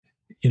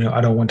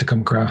I don't want to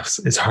come across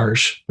as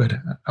harsh, but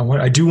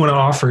I do want to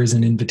offer as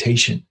an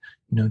invitation,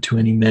 to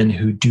any men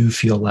who do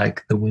feel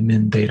like the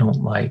women they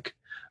don't like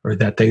or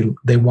that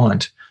they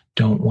want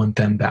don't want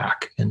them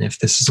back. And if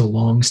this is a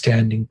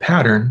long-standing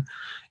pattern,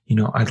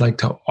 I'd like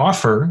to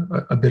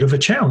offer a bit of a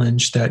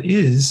challenge that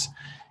is,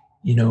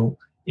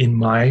 in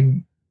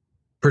my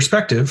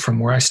perspective from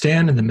where I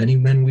stand and the many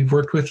men we've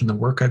worked with and the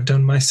work I've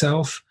done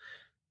myself,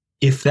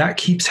 if that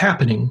keeps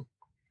happening,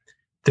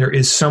 there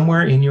is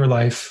somewhere in your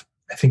life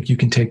I think you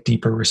can take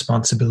deeper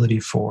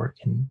responsibility for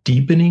in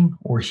deepening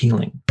or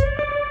healing.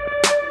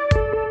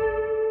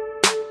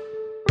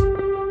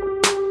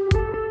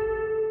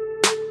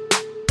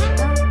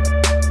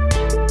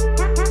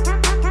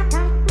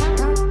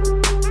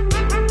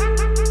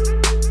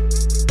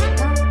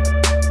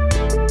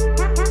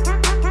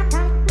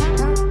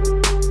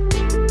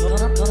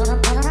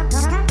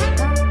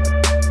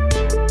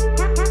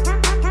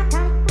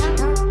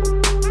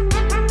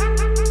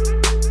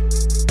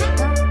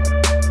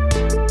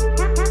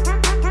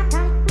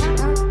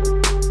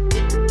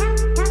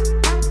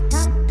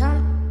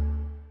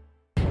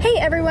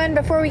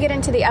 Before we get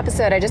into the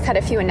episode, I just had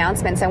a few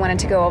announcements I wanted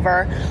to go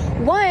over.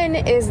 One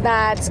is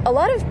that a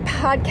lot of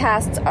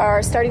podcasts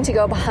are starting to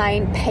go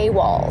behind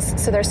paywalls.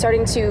 So they're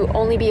starting to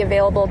only be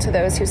available to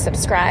those who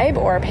subscribe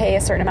or pay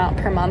a certain amount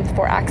per month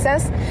for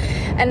access.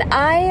 And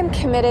I am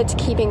committed to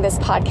keeping this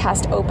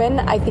podcast open.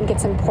 I think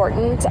it's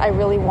important. I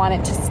really want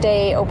it to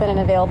stay open and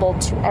available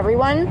to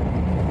everyone.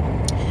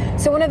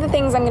 So one of the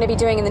things I'm going to be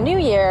doing in the new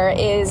year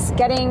is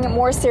getting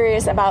more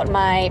serious about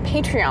my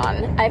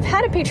Patreon. I've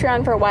had a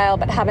Patreon for a while,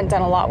 but haven't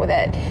done a lot with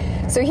it.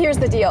 So here's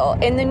the deal.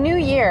 In the new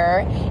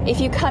year, if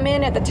you come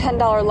in at the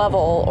 $10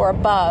 level or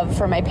above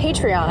for my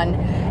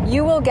Patreon,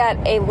 you will get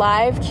a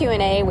live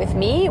Q&A with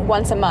me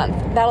once a month.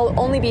 That'll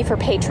only be for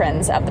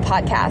patrons of the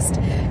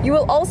podcast. You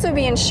will also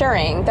be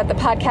ensuring that the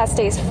podcast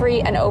stays free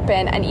and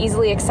open and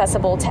easily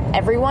accessible to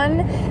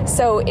everyone.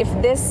 So if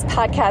this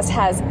podcast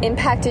has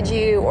impacted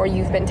you or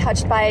you've been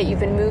touched by it,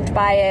 you've been moved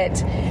by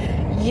it,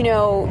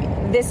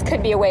 this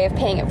could be a way of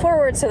paying it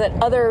forward so that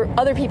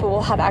other people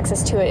will have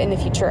access to it in the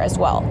future as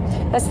well.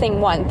 That's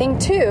thing one. Thing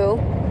two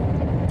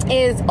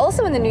is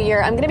also in the new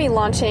year, I'm going to be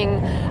launching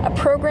a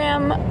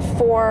program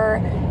for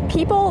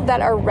people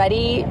that are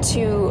ready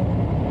to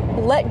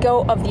let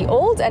go of the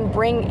old and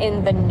bring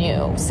in the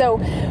new. So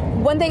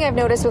one thing I've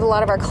noticed with a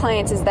lot of our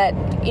clients is that,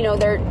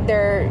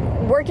 they're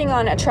working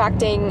on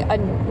attracting a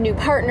new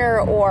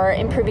partner or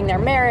improving their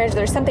marriage.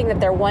 There's something that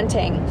they're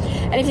wanting.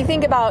 And if you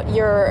think about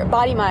your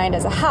body mind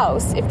as a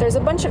house, if there's a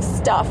bunch of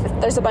stuff,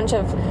 if there's a bunch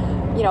of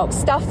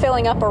stuff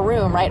filling up a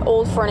room, right?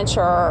 Old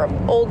furniture,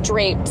 old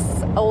drapes,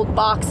 old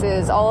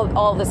boxes,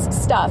 all this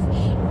stuff.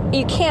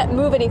 You can't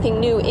move anything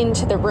new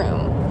into the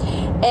room.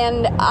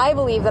 And I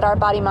believe that our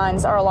body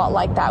minds are a lot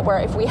like that, where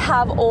if we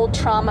have old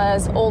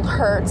traumas, old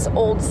hurts,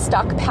 old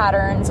stuck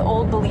patterns,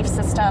 old belief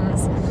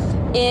systems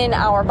in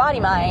our body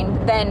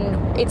mind, then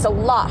it's a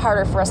lot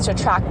harder for us to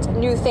attract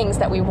new things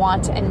that we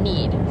want and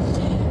need.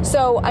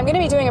 So I'm going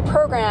to be doing a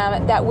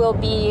program that will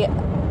be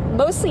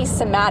mostly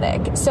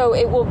somatic. So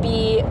it will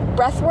be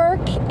breath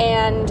work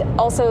and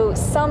also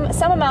some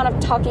amount of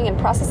talking and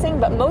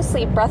processing, but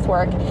mostly breath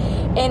work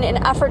in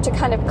an effort to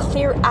kind of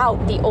clear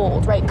out the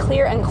old, right?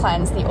 Clear and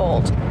cleanse the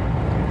old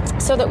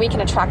so that we can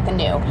attract the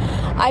new.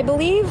 I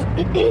believe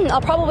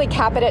I'll probably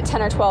cap it at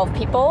 10 or 12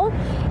 people.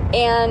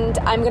 And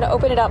I'm going to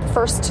open it up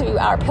first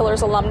to our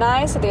Pillars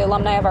alumni. So the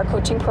alumni of our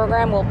coaching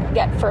program will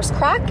get first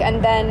crack,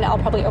 and then I'll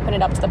probably open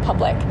it up to the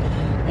public.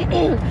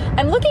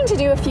 I'm looking to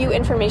do a few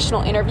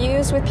informational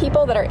interviews with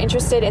people that are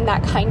interested in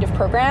that kind of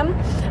program.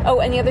 Oh,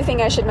 and the other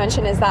thing I should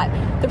mention is that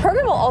the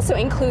program will also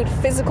include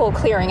physical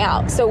clearing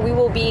out. So we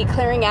will be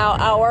clearing out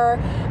our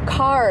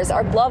cars,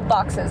 our glove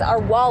boxes, our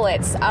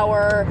wallets,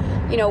 our,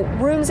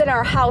 rooms in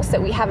our house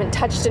that we haven't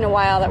touched in a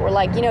while that we're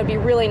like, it'd be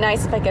really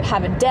nice if I could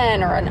have a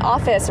den or an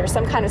office or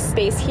some kind of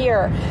space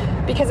here.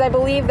 Because I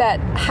believe that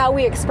how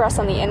we express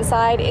on the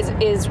inside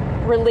is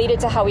related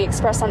to how we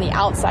express on the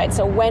outside.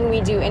 So when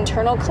we do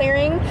internal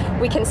clearing,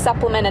 we can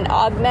supplement and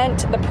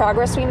augment the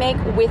progress we make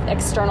with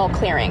external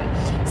clearing.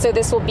 So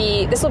this will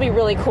be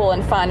really cool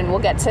and fun, and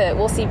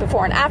we'll see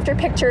before and after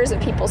pictures of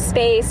people's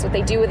space, what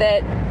they do with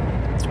it.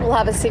 We'll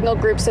have a signal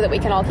group so that we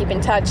can all keep in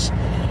touch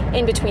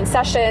in between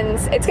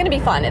sessions. It's going to be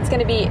fun. It's going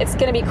to be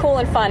cool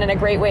and fun and a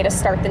great way to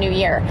start the new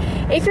year.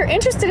 If you're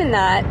interested in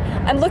that,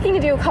 I'm looking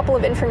to do a couple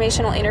of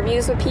informational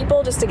interviews with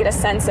people just to get a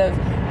sense of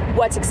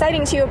what's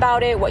exciting to you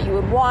about it, what you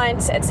would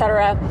want,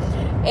 etc.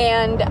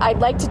 And I'd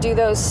like to do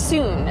those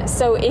soon.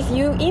 So if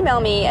you email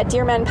me at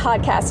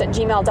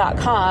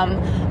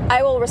dearmenpodcast@gmail.com,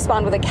 I will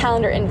respond with a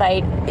calendar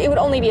invite. It would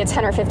only be a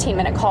 10 or 15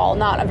 minute call,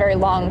 not a very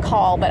long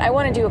call, but I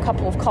want to do a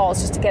couple of calls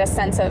just to get a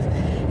sense of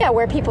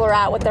where people are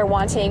at, what they're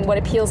wanting, what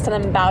appeals to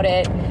them about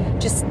it,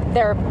 just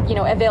their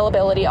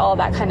availability, all of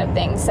that kind of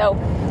thing. So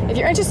if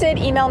you're interested,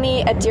 email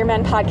me at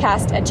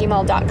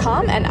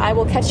dearmenpodcast@gmail.com, and I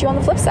will catch you on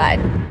the flip side.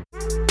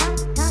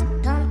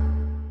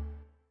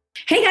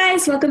 Hey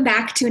guys, welcome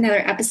back to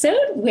another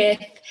episode with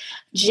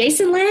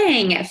Jason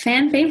Lang,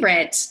 fan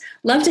favorite.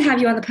 Love to have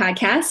you on the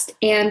podcast.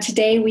 And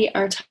today we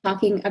are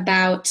talking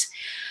about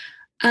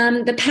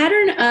the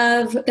pattern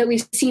that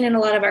we've seen in a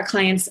lot of our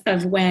clients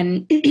of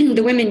when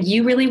the women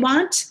you really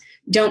want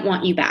don't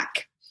want you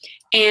back.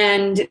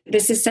 And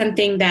this is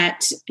something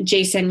that,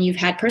 Jason, you've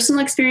had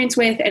personal experience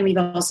with, and we've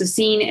also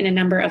seen in a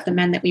number of the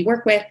men that we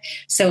work with.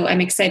 So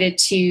I'm excited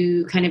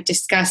to kind of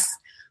discuss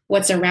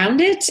what's around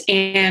it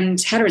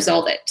and how to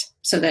resolve it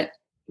so that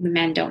the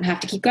men don't have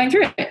to keep going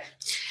through it.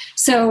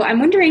 So I'm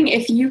wondering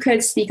if you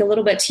could speak a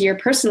little bit to your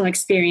personal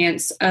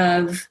experience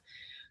of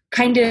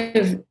kind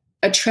of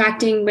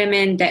attracting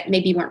women that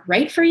maybe weren't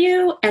right for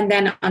you, and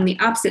then on the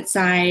opposite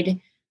side,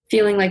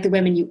 feeling like the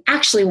women you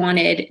actually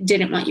wanted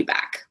didn't want you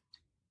back.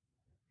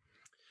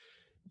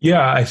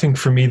 Yeah, I think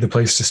for me, the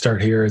place to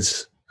start here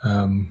is,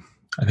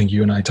 I think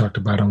you and I talked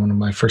about on one of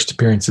my first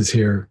appearances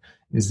here,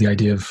 is the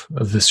idea of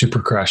the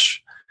super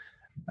crush,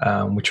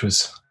 which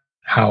was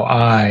how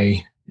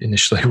I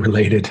initially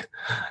related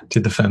to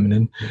the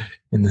feminine,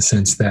 in the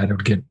sense that I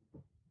would get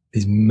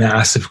these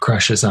massive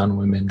crushes on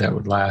women that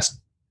would last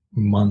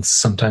months,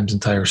 sometimes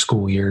entire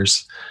school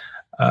years,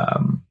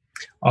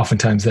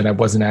 oftentimes that I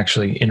wasn't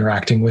actually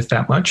interacting with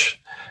that much,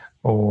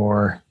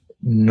 or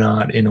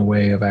not in a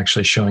way of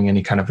actually showing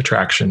any kind of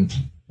attraction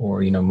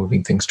or,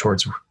 moving things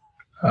towards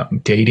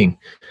dating.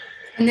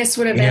 And this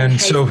would have been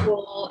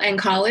school and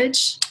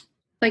college,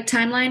 like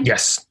timeline?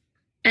 Yes.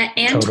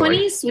 And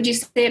totally. 20s? Would you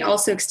say it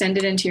also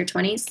extended into your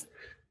 20s?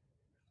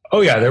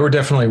 Oh yeah, there were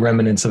definitely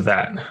remnants of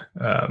that.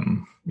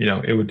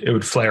 It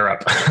would flare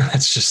up,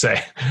 let's just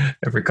say,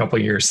 every couple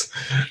of years.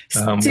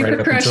 Super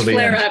right Crush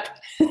Flare end.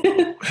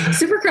 Up.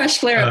 Super Crush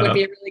Flare Up would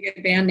be a really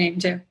good band name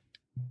too.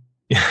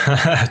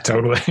 Yeah,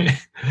 totally.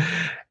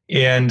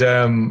 And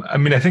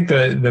I think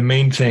the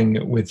main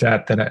thing with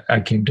that I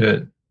came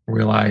to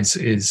realize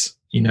is,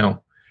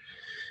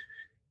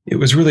 it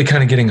was really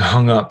kind of getting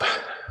hung up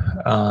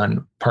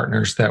on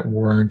partners that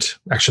weren't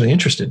actually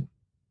interested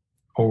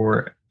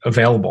or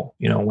available.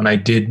 When I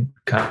did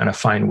kind of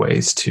find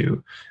ways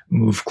to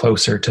move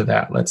closer to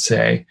that, let's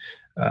say,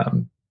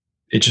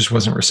 it just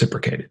wasn't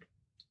reciprocated.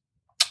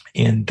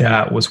 And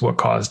that was what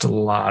caused a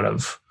lot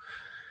of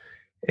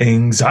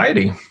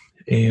anxiety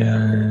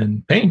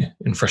and pain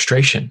and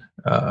frustration.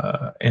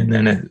 And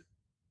then,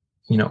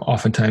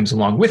 oftentimes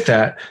along with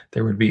that,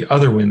 there would be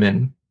other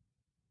women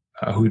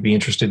who would be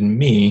interested in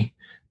me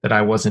that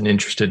I wasn't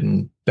interested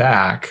in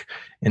back.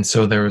 And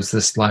so there was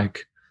this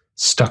like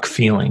stuck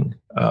feeling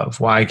of,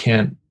 why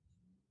can't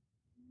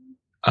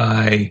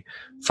I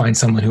find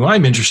someone who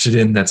I'm interested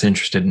in that's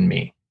interested in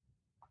me?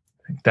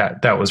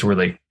 That was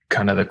really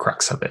kind of the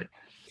crux of it.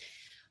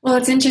 Well,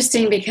 it's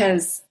interesting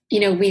because,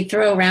 we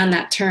throw around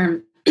that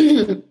term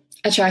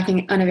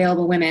attracting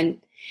unavailable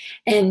women,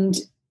 and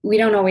we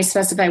don't always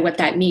specify what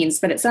that means,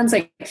 but it sounds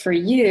like for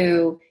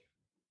you,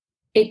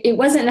 it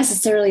wasn't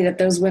necessarily that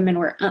those women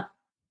were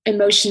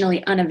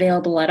emotionally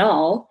unavailable at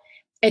all.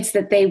 It's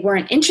that they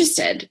weren't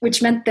interested, which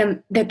meant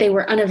that they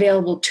were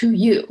unavailable to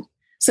you.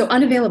 So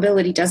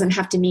unavailability doesn't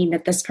have to mean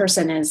that this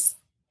person is,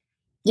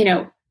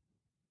 I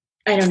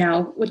don't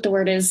know what the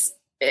word is,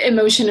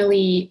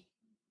 emotionally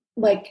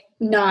like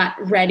not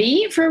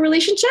ready for a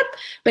relationship,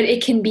 but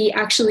it can be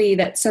actually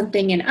that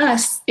something in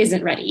us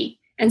isn't ready.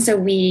 And so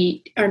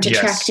we aren't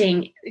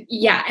attracting. Yes.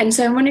 Yeah. And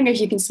so I'm wondering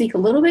if you can speak a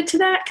little bit to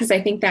that, because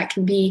I think that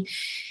can be,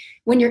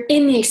 when you're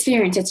in the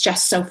experience, it's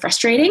just so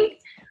frustrating.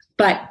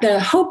 But the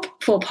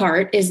hopeful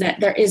part is that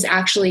there is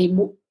actually,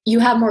 you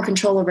have more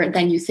control over it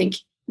than you think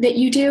that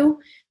you do,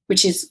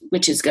 which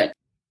is good.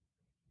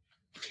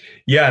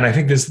 Yeah. And I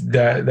think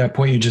that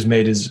point you just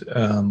made is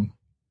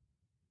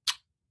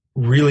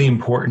really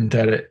important,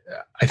 that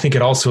I think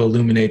it also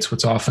illuminates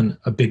what's often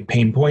a big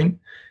pain point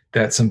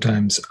that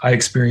sometimes I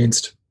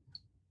experienced,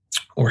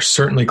 or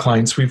certainly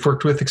clients we've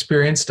worked with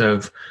experienced,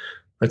 of,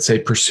 let's say,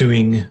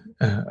 pursuing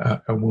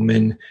a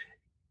woman,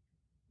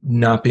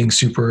 not being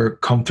super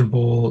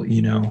comfortable,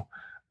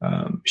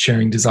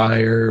 sharing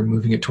desire,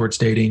 moving it towards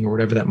dating or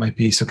whatever that might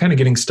be. So kind of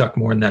getting stuck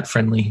more in that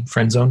friendly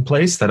friend zone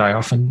place that I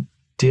often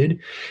did.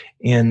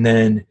 And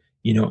then,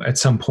 at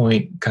some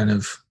point kind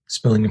of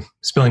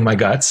spilling my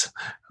guts.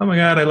 Oh my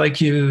God, I like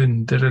you,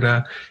 and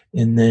da-da-da.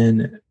 And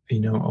then,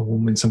 a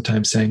woman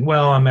sometimes saying,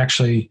 well, I'm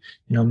actually,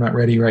 I'm not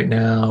ready right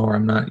now, or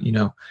I'm not,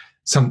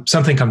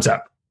 something comes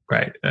up,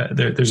 right?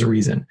 There's a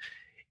reason.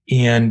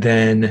 And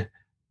then,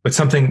 but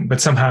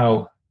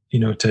somehow,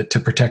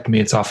 to protect me,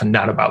 it's often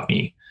not about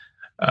me.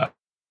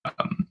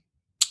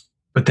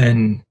 But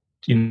then,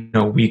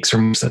 weeks or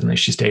months, suddenly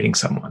she's dating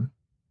someone.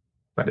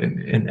 But,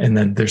 and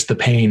then there's the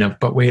pain of,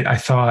 but wait, I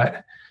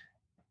thought,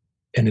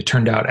 and it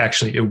turned out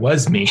actually it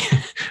was me,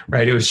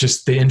 right? It was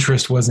just the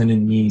interest wasn't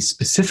in me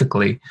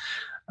specifically,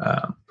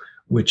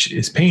 which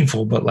is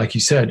painful. But like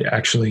you said,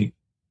 actually,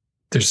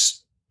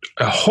 there's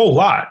a whole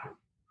lot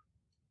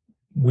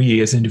we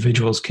as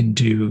individuals can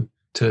do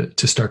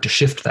to start to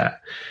shift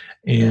that.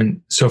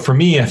 And so for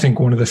me, I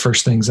think one of the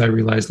first things I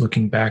realized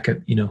looking back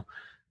at,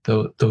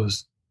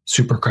 those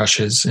super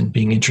crushes and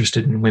being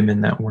interested in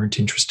women that weren't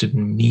interested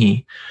in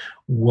me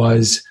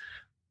was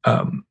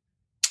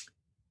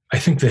I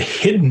think the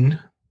hidden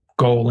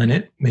goal in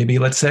it, maybe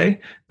let's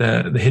say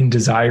the hidden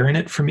desire in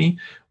it for me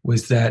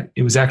was that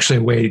it was actually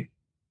a way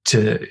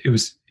it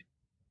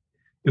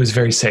was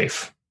very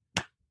safe.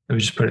 Let me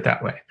just put it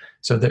that way.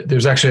 So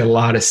there's actually a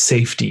lot of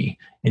safety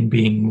in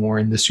being more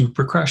in the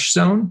super crush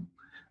zone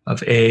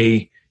of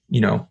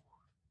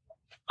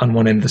on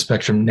one end of the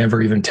spectrum,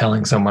 never even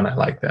telling someone I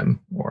like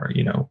them or,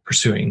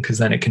 pursuing, because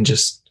then it can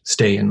just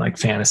stay in like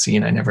fantasy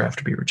and I never have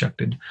to be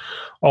rejected,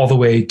 all the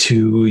way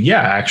to,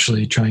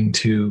 actually trying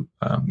to,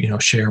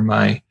 share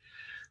my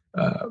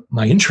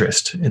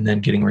interest and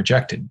then getting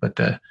rejected. But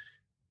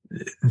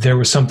there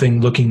was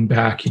something looking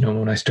back,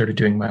 when I started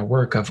doing my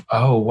work of,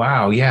 oh,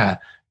 wow, yeah,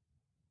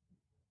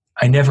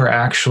 I never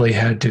actually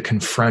had to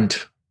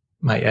confront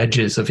my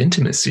edges of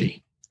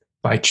intimacy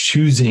by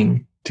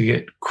choosing to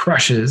get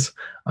crushes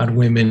on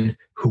women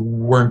who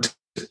weren't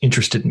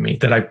interested in me,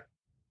 that I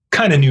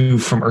kind of knew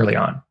from early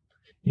on.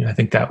 I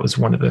think that was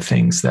one of the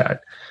things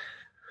that,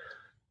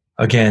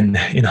 again,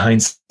 in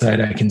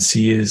hindsight, I can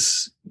see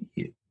is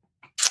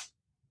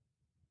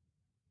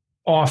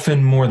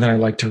often more than I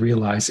like to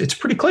realize. It's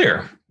pretty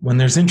clear when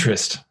there's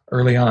interest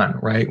early on,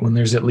 right? When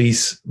there's at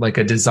least like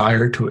a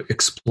desire to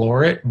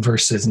explore it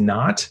versus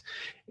not.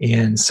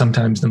 And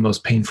sometimes the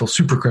most painful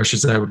super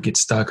crushes that I would get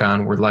stuck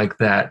on were like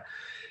that,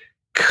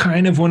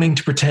 kind of wanting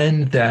to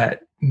pretend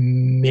that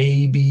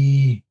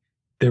maybe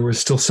there was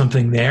still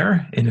something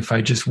there. And if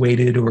I just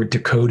waited or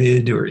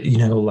decoded or,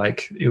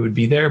 like it would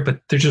be there, but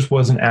there just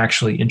wasn't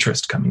actually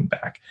interest coming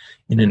back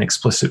in an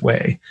explicit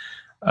way.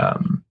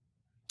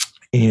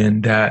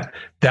 And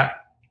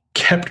that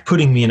kept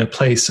putting me in a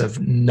place of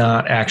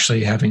not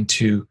actually having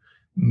to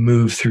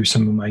move through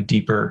some of my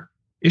deeper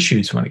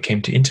issues when it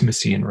came to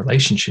intimacy and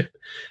relationship.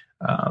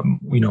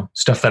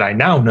 Stuff that I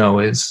now know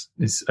is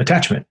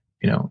attachment,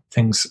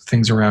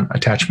 things around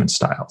attachment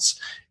styles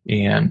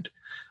and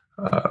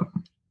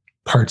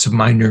parts of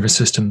my nervous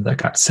system that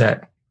got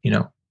set,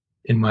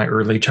 in my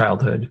early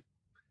childhood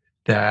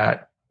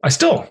that I'm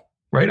still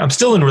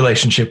in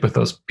relationship with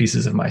those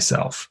pieces of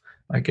myself,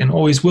 like, and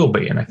always will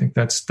be. And I think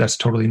that's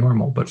totally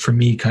normal. But for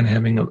me, kind of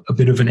having a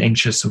bit of an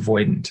anxious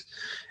avoidant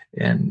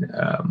and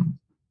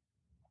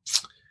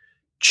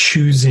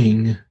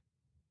choosing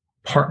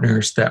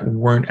partners that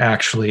weren't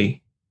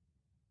actually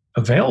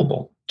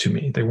available to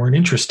me, they weren't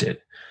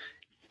interested.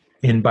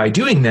 And by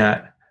doing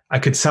that, I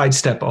could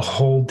sidestep a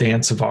whole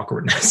dance of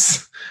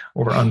awkwardness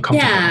or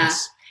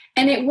uncomfortableness.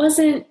 Yeah. And it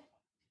wasn't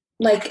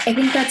like, I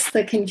think that's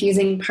the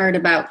confusing part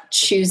about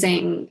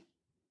choosing.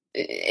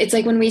 It's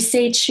like when we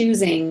say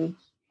choosing,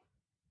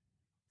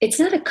 it's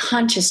not a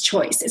conscious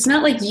choice. It's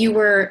not like you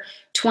were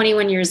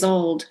 21 years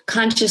old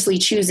consciously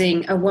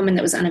choosing a woman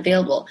that was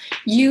unavailable.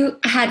 You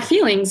had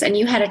feelings and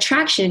you had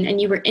attraction and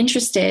you were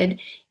interested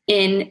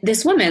in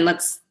this woman.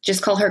 Let's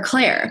just call her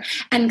Claire.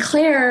 And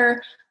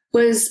Claire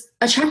was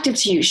attractive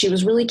to you. She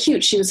was really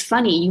cute. She was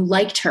funny. You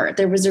liked her.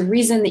 There was a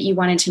reason that you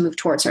wanted to move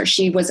towards her.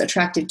 She was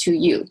attractive to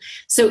you.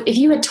 So if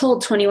you had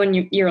told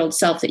 21-year-old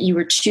self that you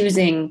were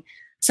choosing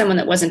someone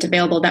that wasn't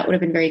available, that would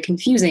have been very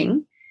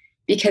confusing,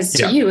 because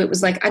to you, it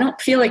was like, I don't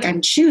feel like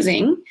I'm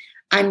choosing.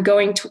 I'm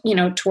going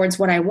to, towards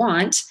what I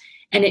want.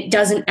 And it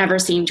doesn't ever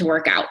seem to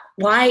work out.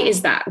 Why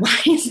is that? Why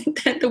is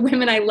it that the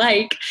women I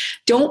like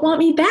don't want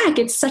me back?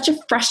 It's such a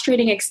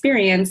frustrating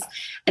experience,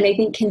 and I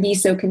think can be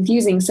so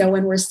confusing. So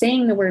when we're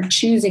saying the word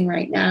choosing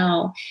right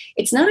now,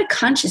 it's not a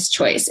conscious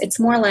choice.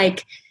 It's more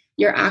like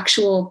your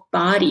actual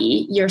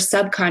body, your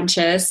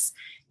subconscious,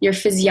 your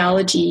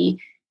physiology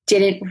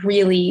didn't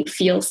really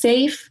feel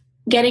safe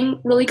getting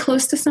really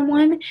close to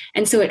someone.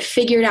 And so it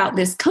figured out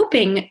this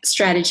coping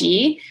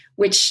strategy,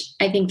 which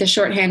I think the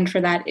shorthand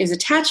for that is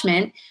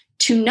attachment,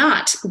 to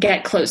not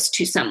get close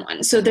to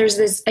someone. So there's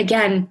this,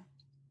 again,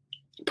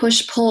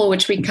 push-pull,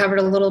 which we covered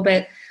a little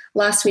bit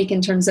last week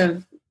in terms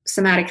of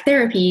somatic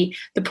therapy,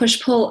 the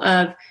push-pull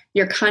of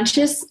your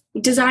conscious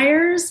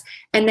desires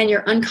and then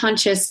your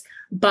unconscious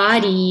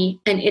body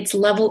and its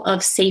level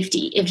of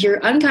safety. If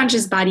your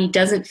unconscious body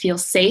doesn't feel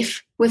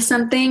safe with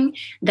something,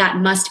 that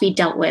must be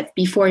dealt with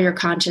before your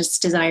conscious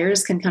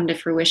desires can come to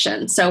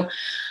fruition. So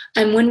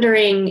I'm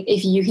wondering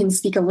if you can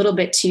speak a little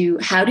bit to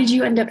how did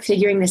you end up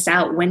figuring this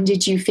out? When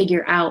did you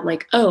figure out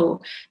like, oh,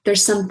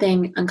 there's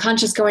something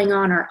unconscious going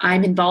on, or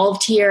I'm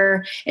involved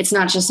here. It's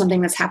not just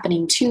something that's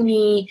happening to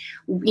me.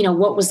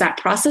 What was that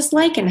process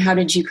like, and how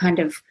did you kind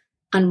of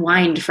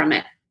unwind from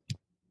it?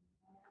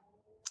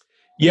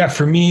 Yeah,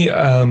 for me,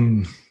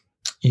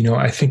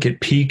 I think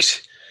it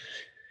peaked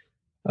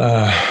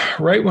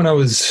right when I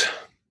was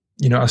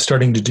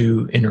starting to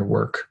do inner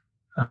work.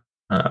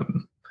 I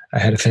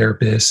had a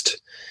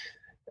therapist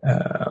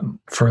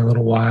for a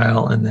little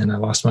while, and then I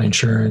lost my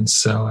insurance,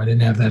 so I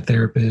didn't have that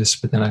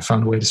therapist. But then I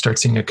found a way to start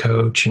seeing a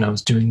coach, and I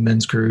was doing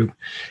men's group,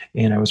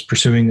 and I was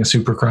pursuing a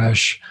super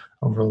crush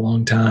over a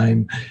long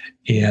time.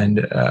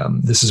 And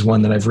this is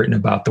one that I've written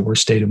about, the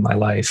worst state of my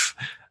life,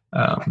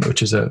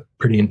 which is a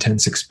pretty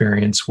intense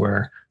experience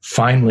where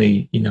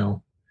finally,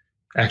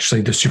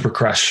 actually the super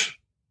crush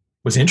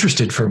was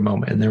interested for a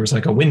moment, and there was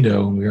like a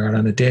window, and we were out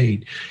on a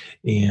date.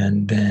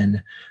 And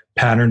then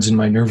patterns in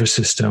my nervous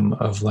system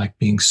of like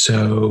being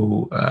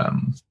so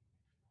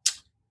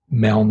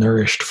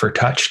malnourished for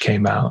touch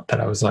came out, that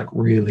I was like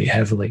really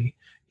heavily,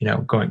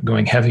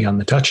 going heavy on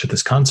the touch at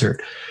this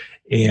concert,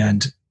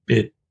 and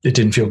it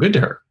didn't feel good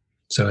to her.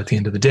 So at the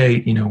end of the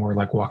day, we're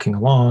like walking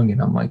along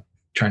and I'm like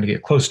trying to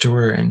get close to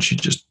her, and she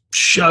just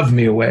shoved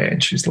me away.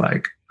 And she's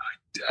like,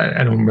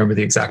 I don't remember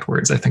the exact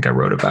words. I think I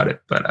wrote about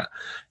it, but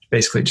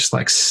basically just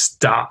like,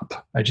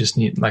 stop. I just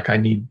need, like, I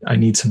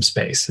need some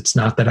space. It's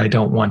not that I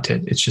don't want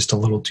it. It's just a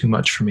little too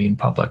much for me in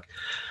public.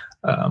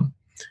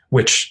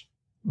 Which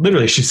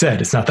literally she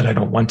said, it's not that I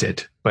don't want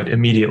it, but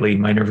immediately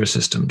my nervous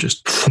system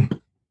just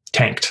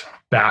tanked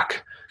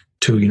back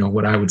to,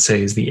 what I would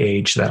say is the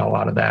age that a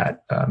lot of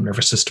that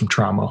nervous system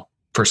trauma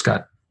first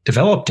got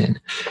developed in.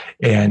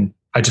 And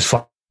I just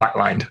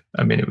flatlined.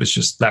 I mean, it was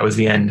just, that was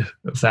the end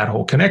of that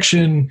whole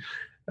connection.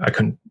 I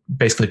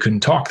couldn't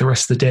talk the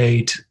rest of the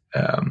date.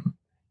 And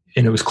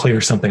it was clear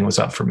something was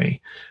up for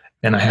me.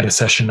 And I had a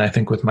session, I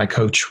think, with my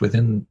coach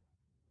within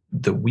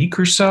the week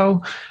or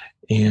so,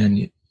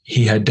 and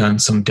he had done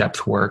some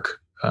depth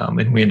work.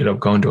 And we ended up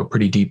going to a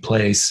pretty deep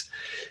place.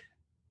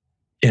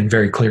 And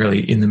very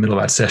clearly in the middle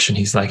of that session,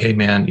 he's like, hey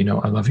man,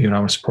 I love you and I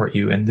want to support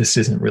you. And this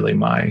isn't really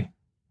my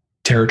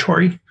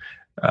territory.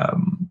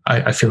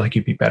 I feel like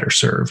you'd be better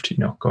served,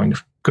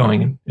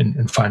 going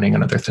and finding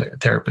another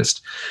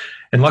therapist.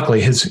 And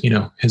luckily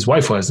his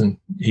wife was, and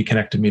he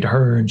connected me to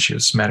her, and she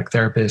was a somatic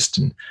therapist.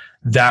 And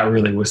that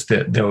really was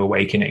the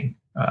awakening,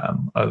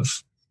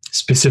 of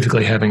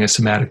specifically having a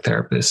somatic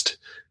therapist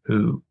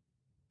who,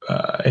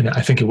 and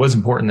I think it was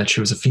important that she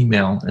was a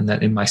female, and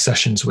that in my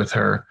sessions with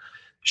her,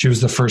 she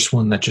was the first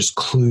one that just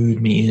clued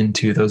me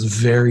into those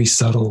very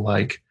subtle,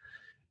 like,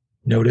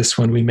 notice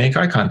when we make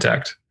eye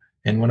contact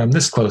and when I'm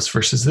this close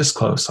versus this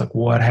close, like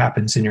what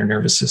happens in your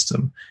nervous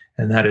system.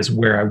 And that is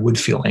where I would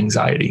feel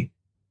anxiety,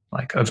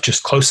 like of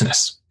just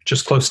closeness.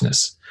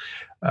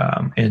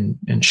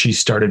 And she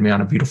started me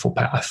on a beautiful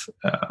path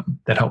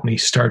that helped me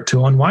start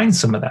to unwind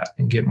some of that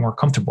and get more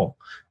comfortable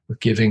with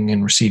giving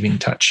and receiving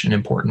touch in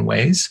important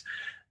ways.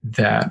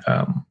 That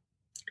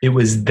it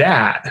was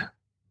that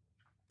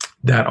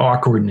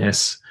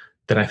awkwardness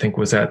that I think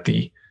was at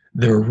the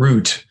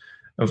root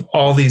of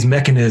all these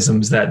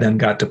mechanisms that then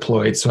got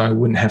deployed, so I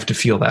wouldn't have to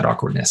feel that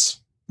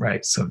awkwardness,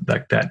 right? So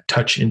like that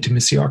touch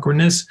intimacy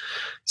awkwardness.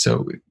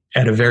 So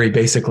at a very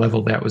basic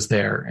level, that was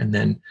there. And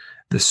then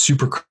the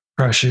super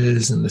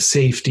crushes and the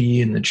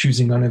safety and the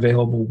choosing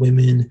unavailable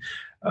women,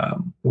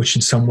 which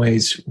in some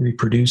ways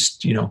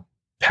reproduced,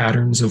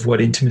 patterns of what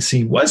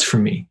intimacy was for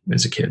me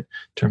as a kid in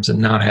terms of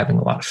not having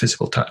a lot of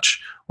physical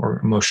touch or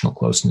emotional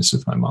closeness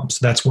with my mom. So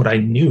that's what I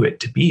knew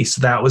it to be.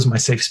 So that was my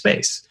safe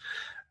space.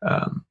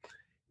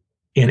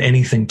 And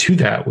anything to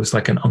that was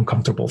like an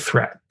uncomfortable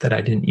threat that I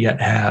didn't yet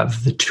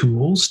have the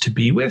tools to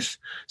be with.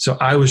 So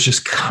I was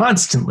just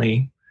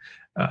constantly,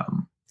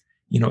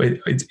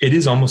 it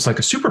is almost like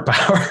a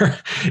superpower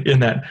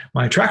in that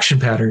my attraction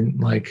pattern,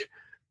 like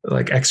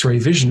X-ray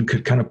vision,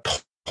 could kind of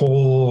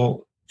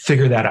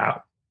figure that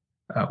out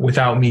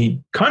without me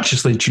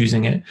consciously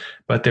choosing it.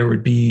 But there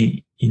would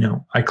be,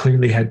 I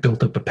clearly had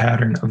built up a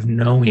pattern of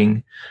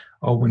knowing,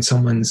 when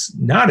someone's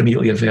not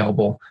immediately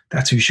available,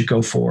 that's who you should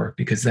go for,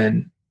 because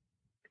then,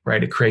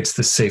 right, it creates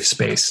this safe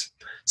space.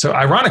 So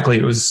ironically,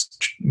 it was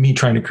me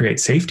trying to create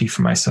safety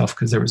for myself,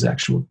 because there was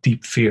actual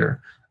deep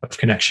fear of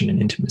connection and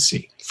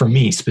intimacy for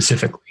me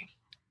specifically.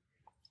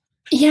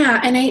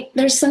 Yeah. And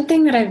there's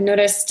something that I've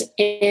noticed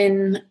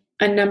in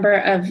a number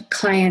of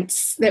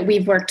clients that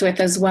we've worked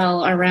with as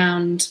well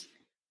around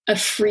a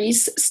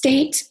freeze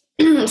state.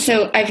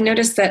 So I've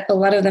noticed that a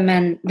lot of the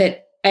men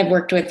that I've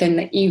worked with and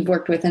that you've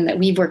worked with and that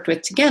we've worked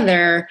with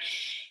together,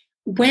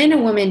 when a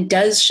woman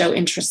does show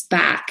interest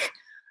back,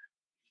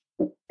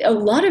 a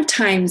lot of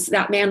times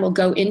that man will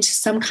go into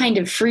some kind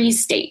of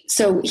freeze state.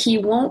 So he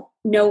won't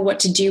know what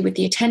to do with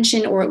the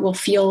attention, or it will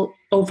feel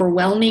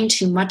overwhelming,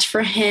 too much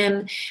for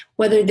him,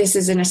 whether this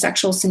is in a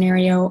sexual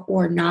scenario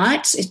or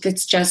not. If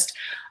it's just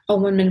a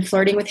woman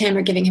flirting with him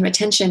or giving him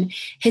attention,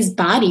 his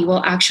body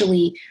will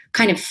actually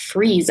kind of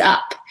freeze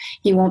up.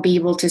 He won't be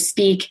able to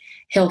speak.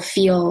 He'll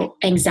feel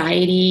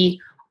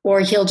anxiety, or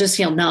he'll just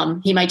feel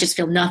numb. He might just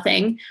feel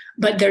nothing.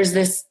 But there's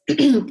this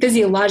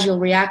physiological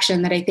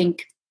reaction that I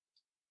think,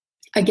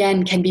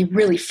 again, can be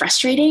really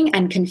frustrating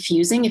and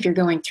confusing if you're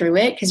going through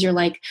it, because you're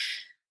like,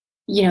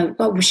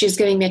 she's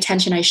giving me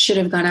attention, I should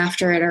have gone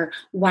after it, or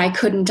why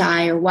couldn't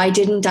I, or why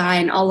didn't I,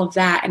 and all of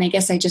that. And I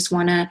guess I just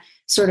want to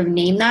sort of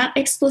name that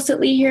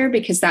explicitly here,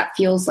 because that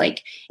feels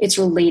like it's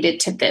related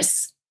to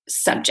this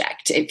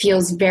subject. It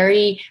feels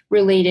very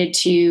related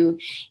to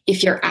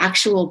if your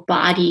actual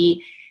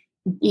body,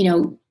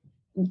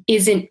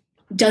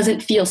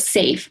 doesn't feel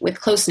safe with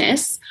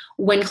closeness.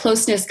 When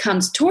closeness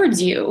comes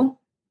towards you,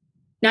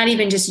 not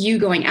even just you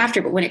going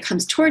after, but when it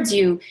comes towards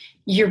you,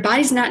 your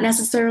body's not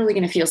necessarily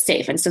going to feel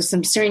safe. And so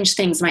some strange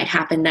things might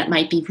happen that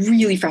might be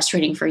really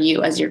frustrating for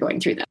you as you're going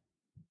through them.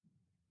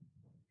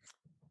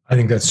 I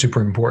think that's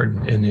super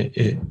important. And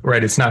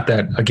it's not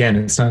that, again,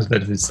 it's not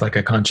that it's like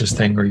a conscious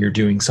thing or you're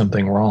doing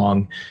something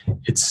wrong.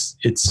 It's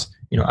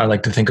I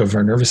like to think of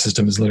our nervous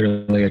system as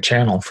literally a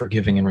channel for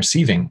giving and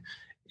receiving.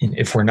 And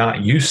if we're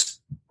not used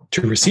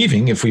to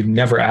receiving, if we've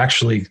never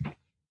actually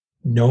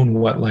known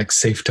what like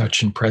safe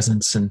touch and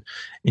presence and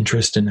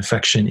interest and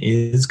affection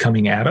is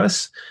coming at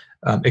us,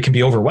 it can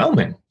be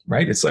overwhelming,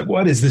 right? It's like,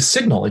 what is this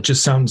signal? It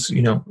just sounds,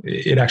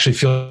 it actually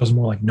feels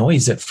more like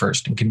noise at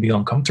first and can be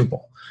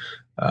uncomfortable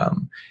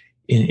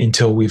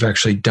until we've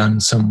actually done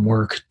some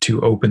work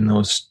to open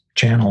those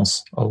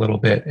channels a little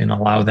bit and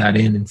allow that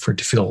in and for it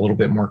to feel a little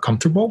bit more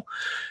comfortable.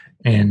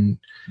 And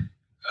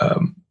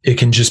it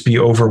can just be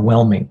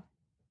overwhelming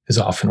is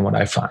often what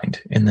I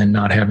find. And then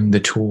not having the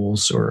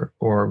tools or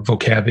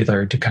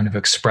vocabulary to kind of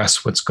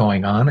express what's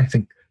going on. I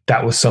think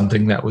that was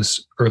something that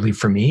was early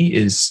for me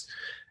is,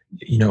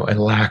 a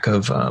lack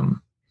of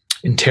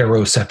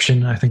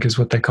interoception, I think is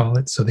what they call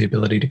it. So the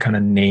ability to kind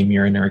of name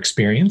your inner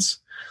experience.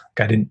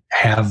 Like I didn't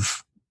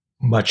have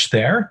much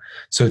there.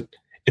 So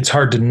it's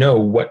hard to know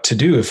what to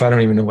do if I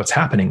don't even know what's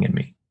happening in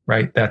me,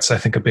 right? That's, I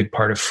think, a big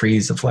part of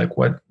freeze of like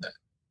what,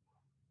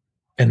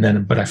 and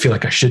then, but I feel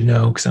like I should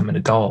know because I'm an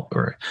adult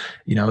or,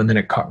 and then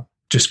it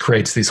just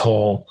creates these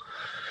whole,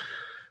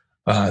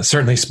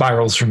 certainly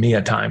spirals for me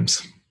at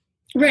times.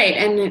 Right.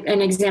 And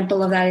an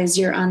example of that is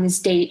you're on this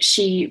date,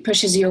 she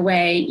pushes you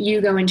away,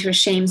 you go into a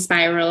shame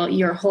spiral,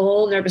 your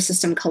whole nervous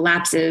system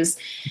collapses,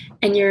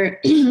 and you're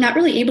not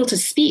really able to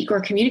speak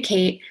or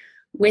communicate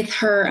with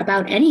her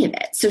about any of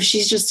it. So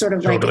she's just sort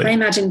of like, if I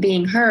imagine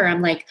being her,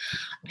 I'm like,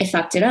 I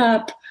fucked it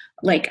up.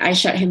 Like I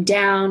shut him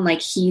down. Like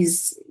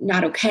he's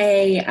not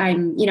okay.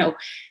 I'm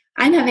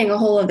having a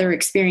whole other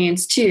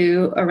experience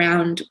too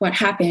around what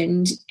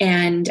happened.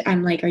 And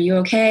I'm like, are you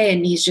okay?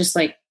 And he's just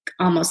like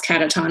almost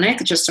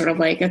catatonic, just sort of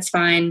like, it's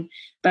fine,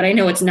 but I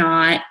know it's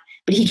not,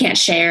 but he can't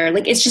share.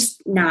 Like, it's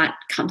just not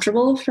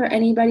comfortable for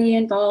anybody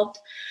involved.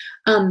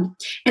 And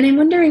I'm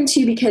wondering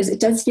too, because it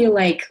does feel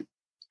like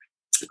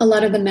a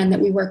lot of the men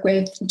that we work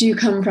with do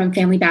come from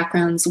family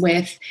backgrounds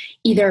with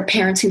either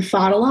parents who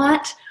fought a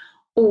lot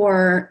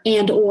or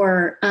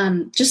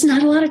just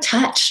not a lot of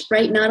touch,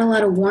 right? Not a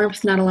lot of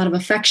warmth, not a lot of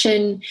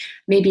affection,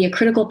 maybe a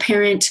critical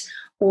parent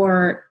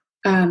or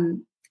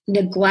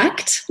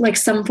neglect, like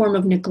some form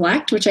of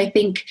neglect, which I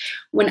think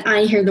when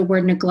I hear the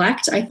word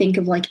neglect, I think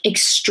of like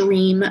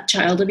extreme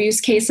child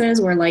abuse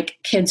cases where like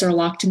kids are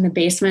locked in the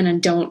basement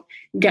and don't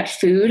get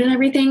food and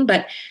everything.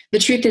 But the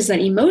truth is that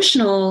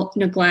emotional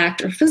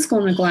neglect or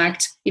physical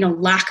neglect,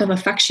 lack of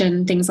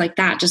affection, things like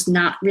that, just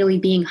not really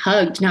being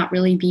hugged, not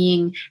really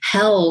being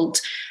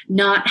held,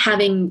 not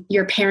having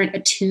your parent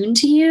attuned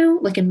to you,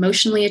 like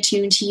emotionally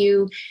attuned to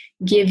you,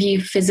 give you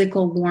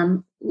physical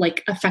warm,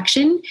 like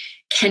affection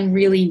can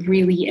really,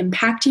 really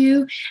impact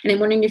you. And I'm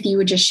wondering if you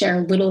would just share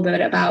a little bit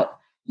about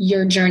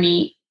your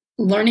journey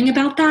learning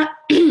about that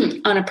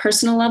on a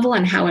personal level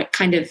and how it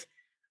kind of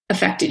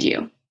affected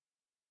you.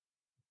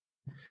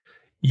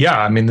 Yeah,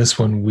 I mean, this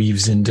one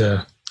weaves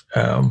into,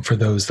 for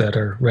those that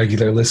are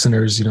regular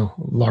listeners,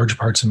 large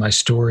parts of my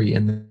story,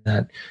 and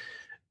that,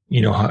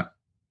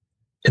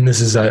 and this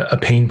is a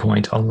pain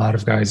point a lot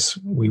of guys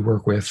we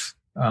work with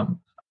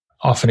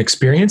often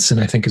experience,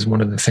 and I think is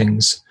one of the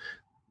things,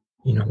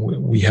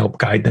 we help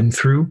guide them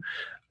through,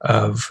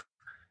 of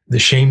the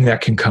shame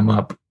that can come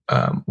up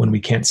when we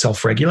can't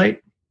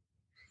self-regulate.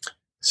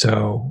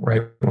 So,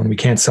 right, when we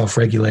can't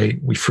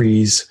self-regulate, we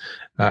freeze,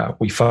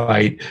 we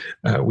fight,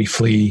 we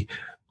flee.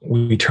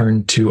 We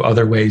turn to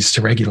other ways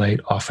to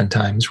regulate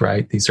oftentimes,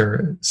 right? These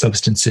are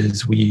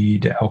substances,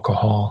 weed,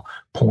 alcohol,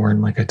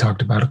 porn, like I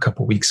talked about a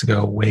couple weeks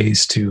ago,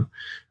 ways to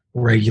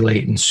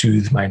regulate and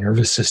soothe my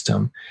nervous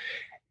system.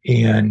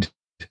 And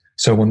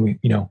so when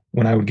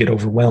I would get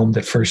overwhelmed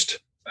at first,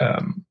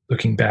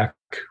 looking back,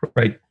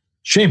 right,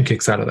 shame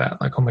kicks out of that.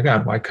 Like, oh my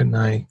God, why couldn't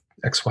I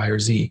X, Y, or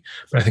Z?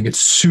 But I think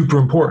it's super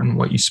important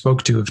what you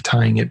spoke to of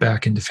tying it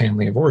back into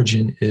family of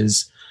origin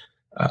is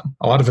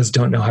a lot of us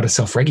don't know how to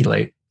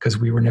self-regulate because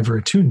we were never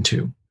attuned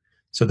to.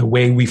 So the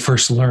way we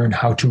first learn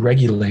how to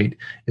regulate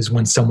is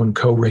when someone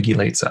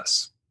co-regulates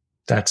us.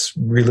 That's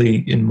really,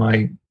 in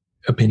my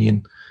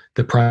opinion,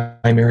 the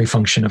primary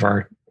function of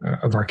our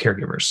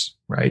caregivers,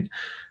 right?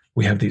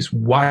 We have these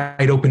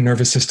wide open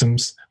nervous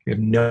systems. We have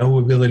no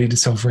ability to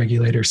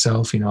self-regulate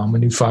ourselves. I'm a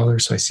new father,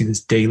 so I see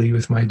this daily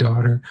with my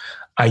daughter.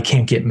 I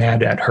can't get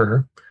mad at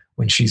her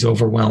when she's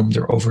overwhelmed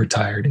or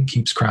overtired and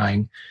keeps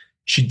crying.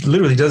 She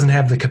literally doesn't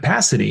have the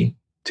capacity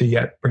to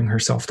yet bring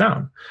herself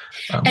down.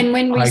 And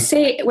when you're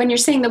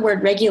saying the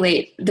word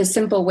regulate, the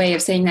simple way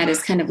of saying that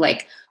is kind of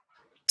like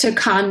to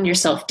calm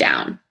yourself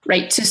down,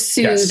 right? To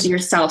soothe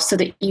yourself so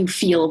that you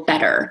feel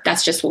better.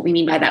 That's just what we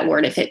mean by that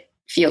word, if it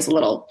feels a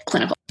little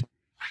clinical.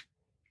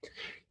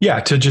 Yeah,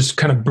 to just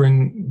kind of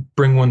bring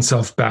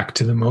oneself back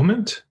to the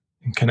moment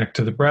and connect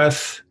to the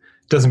breath.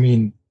 Doesn't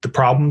mean the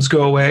problems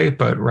go away,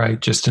 but right,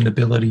 just an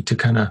ability to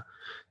kind of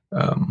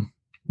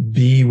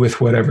be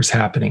with whatever's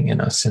happening in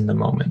us in the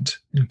moment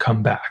and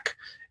come back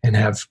and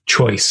have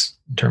choice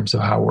in terms of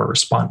how we're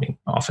responding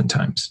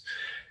oftentimes.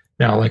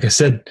 Now, like I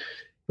said,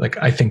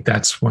 I think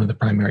that's one of the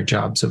primary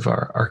jobs of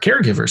our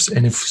caregivers.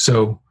 And if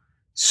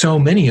so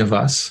many of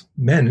us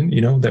men,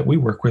 that we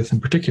work with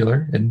in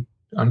particular, and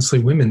honestly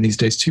women these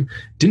days too,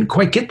 didn't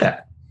quite get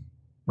that,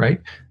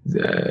 right?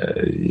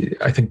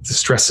 I think the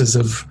stresses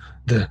of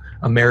the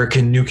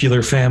American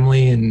nuclear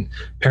family and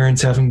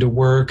parents having to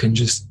work, and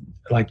just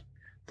like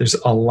there's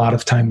a lot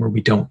of time where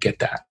we don't get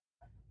that.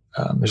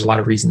 There's a lot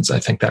of reasons I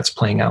think that's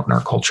playing out in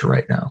our culture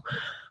right now.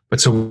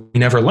 But so we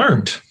never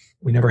learned.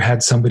 We never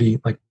had somebody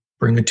like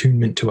bring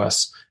attunement to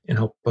us and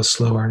help us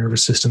slow our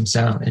nervous systems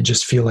down and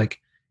just feel like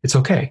it's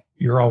okay.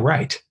 You're all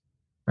right.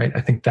 Right.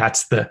 I think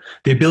that's the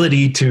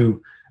ability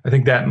to, I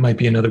think that might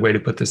be another way to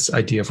put this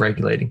idea of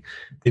regulating,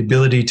 the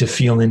ability to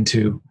feel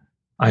into,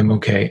 I'm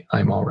okay.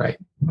 I'm all right.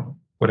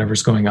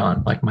 Whatever's going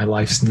on, like my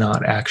life's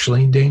not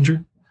actually in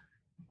danger,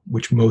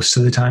 which most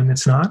of the time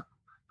it's not,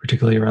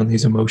 particularly around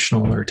these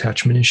emotional or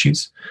attachment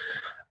issues.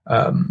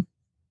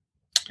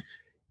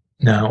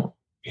 Now,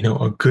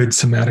 a good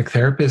somatic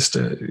therapist,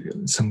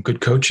 some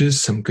good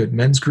coaches, some good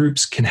men's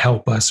groups can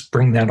help us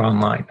bring that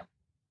online,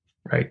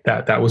 right?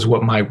 That was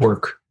what my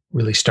work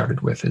really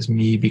started with, is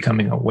me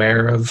becoming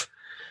aware of,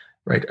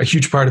 right? A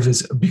huge part of it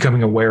is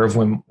becoming aware of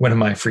when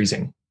am I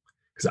freezing?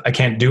 Because I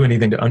can't do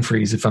anything to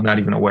unfreeze if I'm not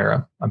even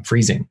aware I'm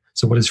freezing.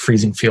 So what does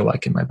freezing feel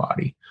like in my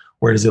body?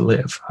 Where does it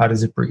live? How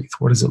does it breathe?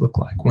 What does it look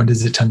like? When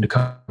does it tend to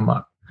come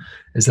up?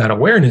 As that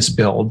awareness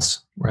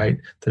builds, right,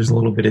 there's a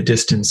little bit of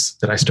distance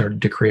that I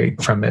started to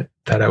create from it,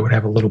 that I would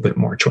have a little bit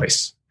more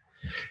choice.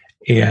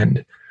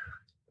 And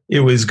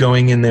it was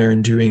going in there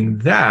and doing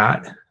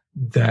that,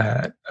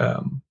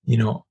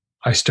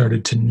 I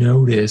started to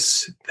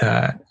notice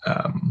that,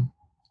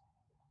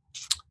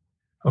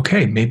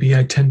 okay, maybe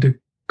I tend to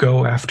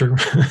go after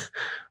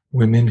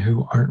women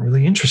who aren't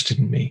really interested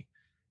in me.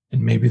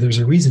 And maybe there's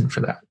a reason for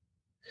that.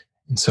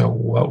 And so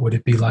what would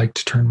it be like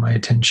to turn my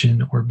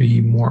attention or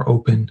be more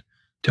open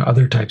to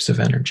other types of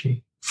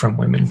energy from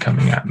women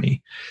coming at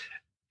me?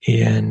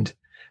 And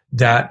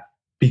that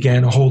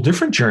began a whole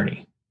different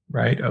journey,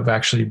 right, of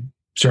actually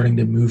starting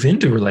to move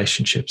into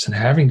relationships and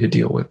having to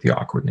deal with the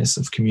awkwardness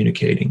of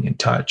communicating and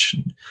touch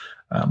and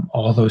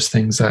all those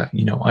things that,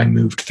 I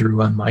moved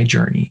through on my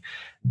journey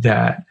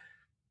that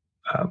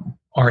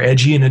are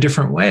edgy in a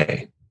different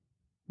way,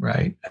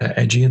 right?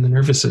 Edgy in the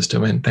nervous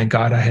system. And thank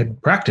God I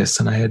had practice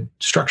and I had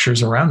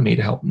structures around me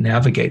to help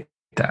navigate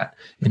that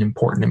in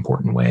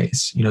important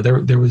ways.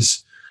 There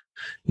was,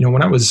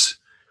 when I was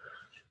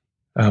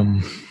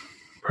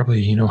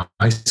probably,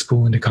 high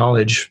school into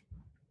college,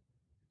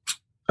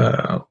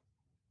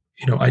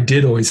 I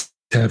did always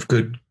have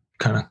good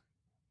kind of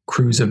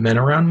crews of men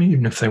around me,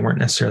 even if they weren't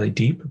necessarily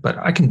deep. But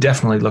I can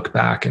definitely look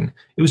back, and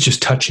it was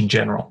just touch in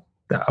general.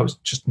 That I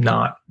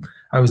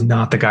was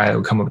not the guy that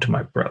would come up to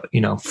my brother,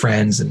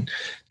 friends and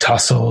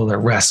tussle or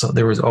wrestle.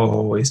 There was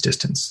always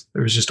distance.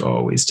 There was just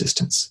always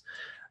distance.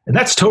 And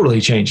that's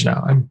totally changed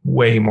now. I'm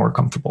way more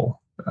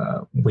comfortable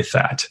with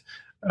that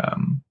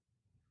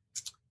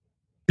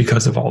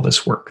because of all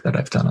this work that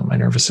I've done on my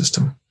nervous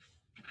system.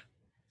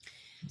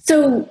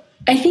 So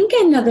I think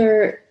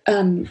another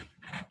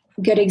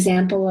good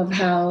example of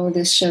how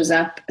this shows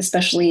up,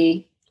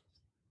 especially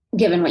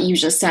given what you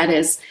just said,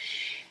 is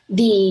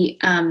the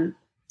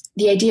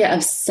idea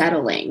of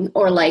settling,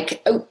 or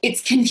like,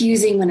 it's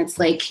confusing when it's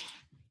like,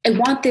 I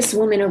want this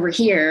woman over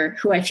here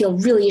who I feel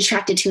really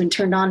attracted to and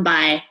turned on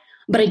by,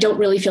 but I don't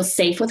really feel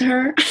safe with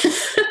her.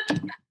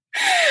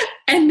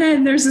 And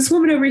then there's this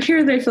woman over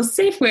here that I feel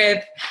safe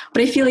with,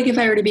 but I feel like if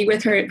I were to be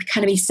with her, it would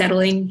kind of be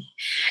settling.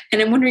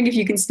 And I'm wondering if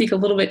you can speak a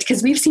little bit,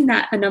 because we've seen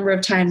that a number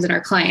of times in our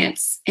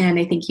clients. And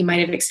I think you might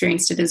have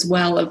experienced it as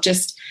well, of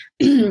just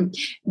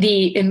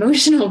the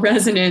emotional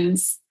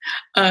resonance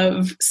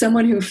of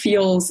someone who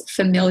feels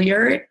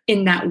familiar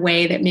in that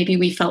way that maybe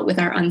we felt with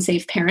our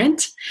unsafe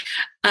parent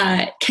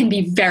can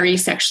be very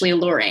sexually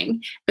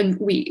alluring. And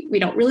we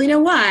don't really know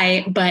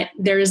why, but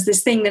there is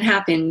this thing that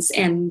happens.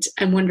 And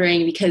I'm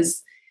wondering,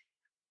 because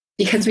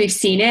we've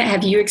seen it,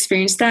 have you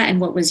experienced that?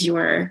 And what was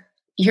your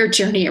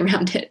journey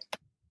around it?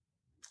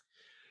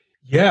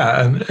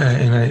 Yeah. And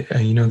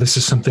I this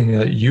is something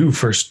that you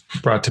first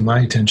brought to my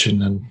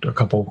attention and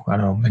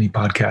many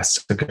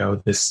podcasts ago,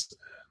 this,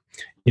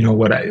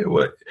 what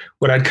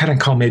I'd kind of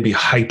call maybe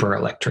hyper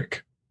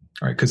electric,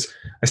 right? Because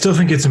I still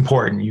think it's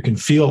important. You can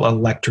feel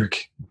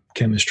electric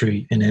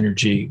chemistry and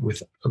energy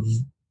with a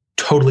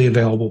totally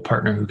available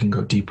partner who can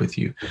go deep with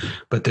you.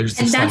 But there's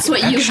this, and that's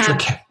what you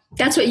have.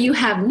 That's what you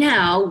have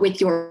now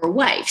with your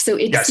wife. So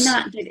it's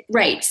not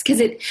right.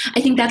 Because I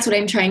think that's what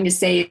I'm trying to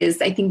say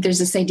is, I think there's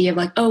this idea of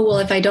like, oh, well,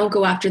 if I don't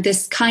go after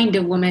this kind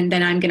of woman,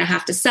 then I'm going to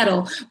have to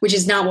settle, which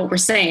is not what we're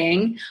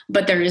saying.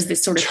 But there is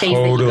this sort of phase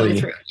that you go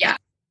through. Yeah.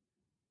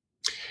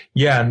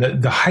 Yeah.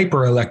 And the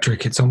hyper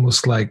electric, it's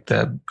almost like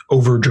the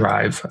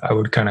overdrive, I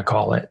would kind of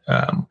call it,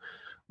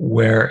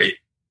 where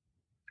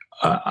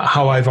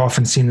how I've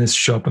often seen this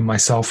show up in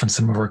myself and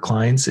some of our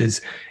clients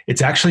is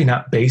it's actually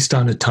not based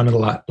on a ton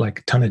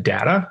of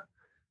data.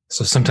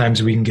 So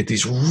sometimes we can get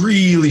these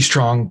really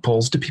strong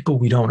pulls to people.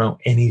 We don't know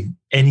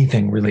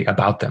anything really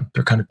about them.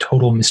 They're kind of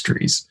total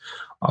mysteries.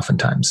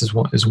 Oftentimes is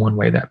one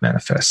way that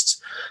manifests,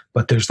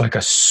 but there's like a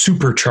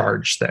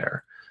supercharge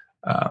there.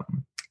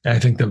 And I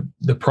think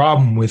the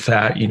problem with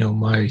that,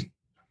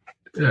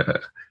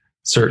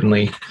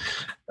 certainly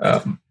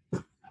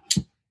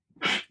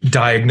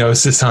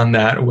diagnosis on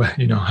that,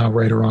 how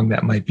right or wrong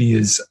that might be,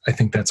 is I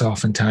think that's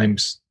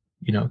oftentimes,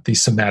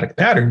 these somatic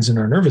patterns in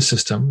our nervous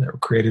system that were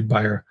created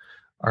by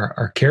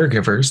our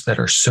caregivers that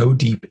are so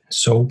deep,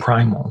 so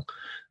primal,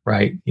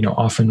 right?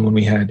 Often when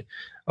we had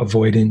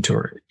avoidant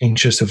or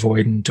anxious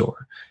avoidant,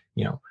 or,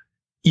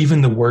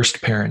 even the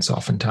worst parents,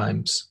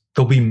 oftentimes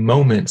there'll be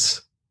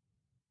moments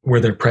where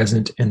they're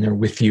present and they're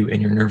with you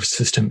and your nervous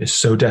system is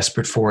so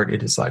desperate for it.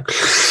 It is like,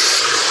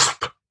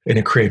 and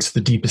it creates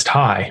the deepest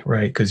high,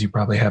 right? Because you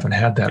probably haven't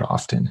had that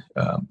often.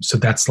 So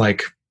that's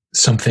like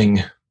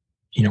something,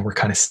 we're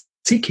kind of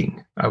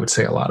seeking, I would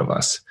say, a lot of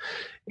us.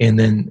 And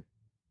then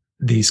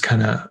these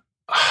kind of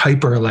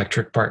hyper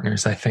electric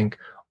partners, I think,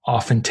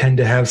 often tend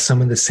to have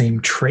some of the same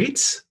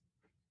traits,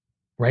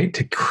 right?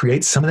 To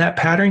create some of that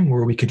pattern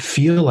where we could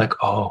feel like,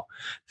 oh,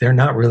 they're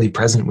not really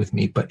present with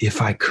me, but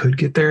if I could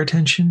get their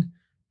attention,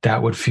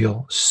 that would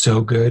feel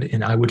so good.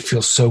 And I would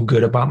feel so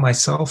good about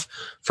myself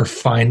for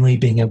finally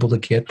being able to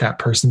get that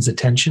person's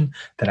attention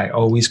that I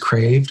always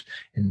craved,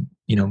 and,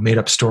 made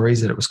up stories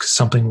that it was 'cause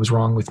something was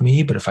wrong with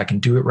me. But if I can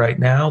do it right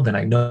now, then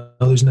I know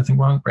there's nothing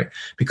wrong, right?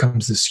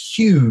 Becomes this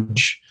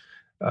huge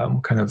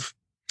kind of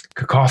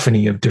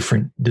cacophony of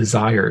different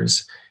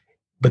desires.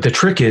 But the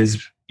trick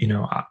is,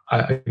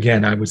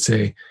 I would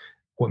say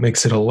what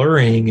makes it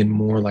alluring and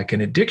more like an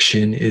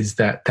addiction is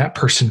that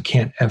person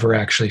can't ever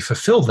actually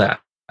fulfill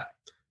that,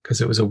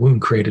 because it was a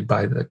wound created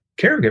by the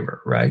caregiver,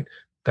 right?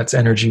 That's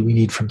energy we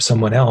need from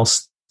someone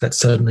else that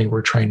suddenly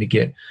we're trying to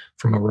get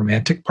from a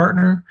romantic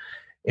partner.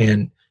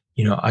 And,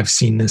 I've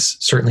seen this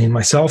certainly in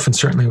myself and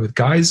certainly with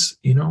guys,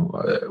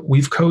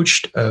 we've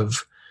coached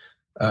of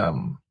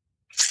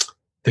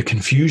the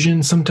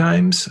confusion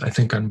sometimes, I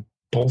think on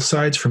both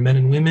sides for men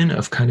and women,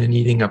 of kind of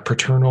needing a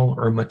paternal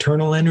or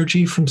maternal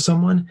energy from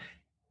someone,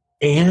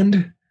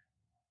 and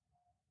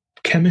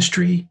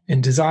chemistry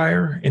and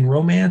desire and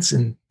romance.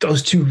 And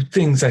those two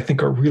things I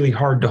think are really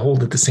hard to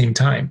hold at the same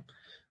time,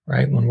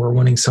 right? When we're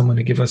wanting someone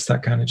to give us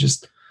that kind of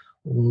just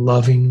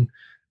loving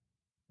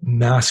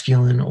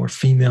masculine or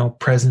female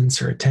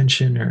presence or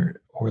attention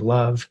or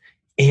love,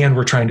 and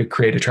we're trying to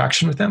create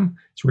attraction with them,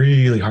 it's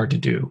really hard to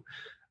do.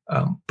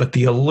 But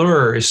the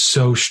allure is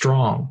so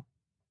strong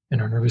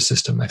in our nervous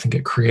system. I think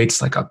it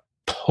creates like a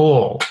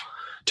pull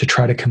to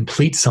try to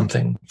complete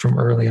something from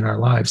early in our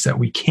lives that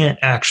we can't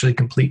actually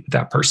complete with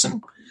that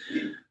person.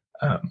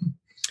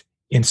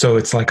 And so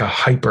it's like a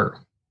hyper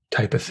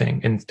type of thing.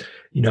 And,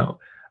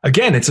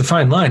 again, it's a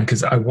fine line,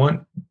 because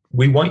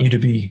we want you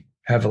to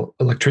have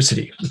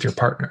electricity with your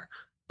partner.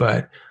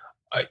 But,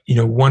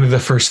 one of the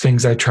first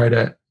things I try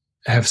to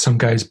have some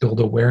guys build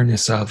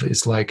awareness of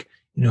is like,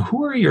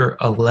 who are your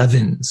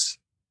 11s?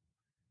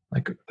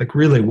 Like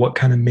really what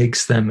kind of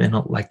makes them in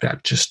like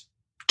that just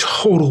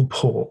total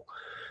pull,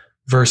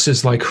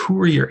 versus like, who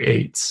are your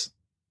 8s?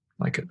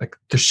 Like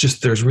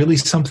there's really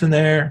something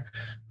there,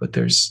 but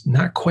there's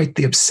not quite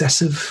the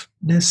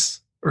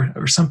obsessiveness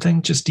or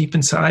something just deep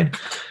inside.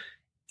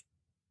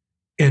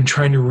 And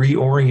trying to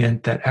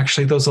reorient that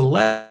actually those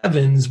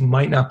 11s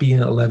might not be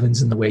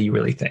 11s in the way you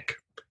really think.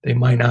 They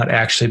might not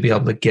actually be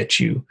able to get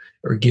you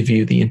or give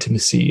you the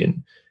intimacy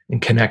and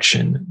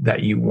connection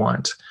that you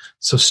want.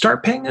 So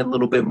start paying a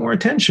little bit more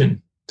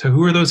attention to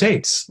who are those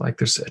 8s. Like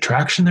there's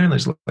attraction there,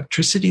 there's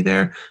electricity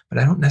there, but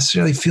I don't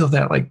necessarily feel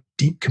that like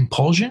deep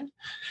compulsion.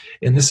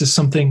 And this is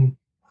something,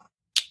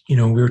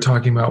 we were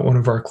talking about, one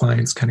of our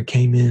clients kind of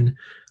came in,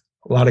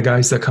 a lot of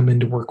guys that come in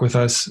to work with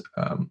us,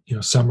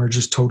 some are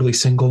just totally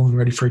single and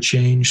ready for a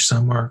change.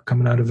 Some are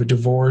coming out of a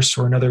divorce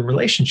or another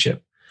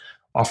relationship.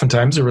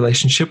 Oftentimes a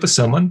relationship with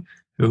someone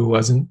who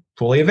wasn't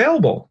fully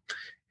available.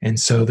 And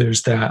so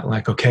there's that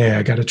like, okay,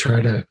 I got to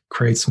try to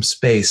create some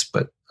space,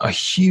 but a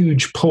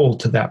huge pull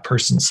to that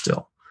person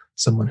still,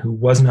 someone who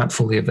was not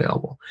fully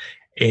available.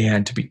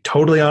 And to be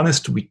totally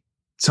honest, we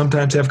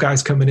sometimes have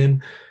guys coming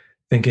in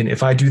thinking,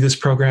 if I do this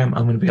program,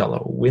 I'm going to be able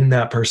to win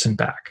that person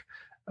back.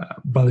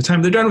 By the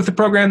time they're done with the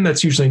program,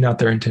 that's usually not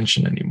their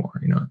intention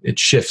anymore. It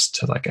shifts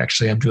to like,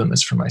 actually, I'm doing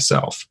this for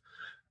myself.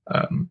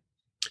 And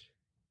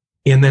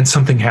then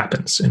something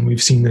happens. And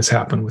we've seen this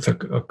happen with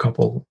a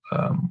couple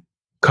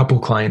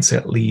clients,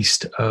 at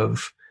least,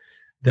 of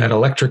that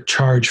electric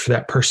charge for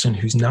that person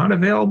who's not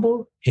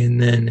available. And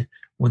then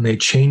when they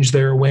change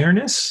their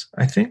awareness,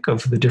 I think,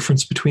 of the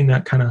difference between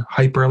that kind of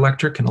hyper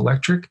electric and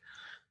electric,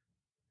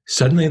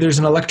 suddenly there's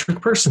an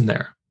electric person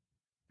there.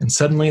 And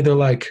suddenly they're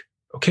like,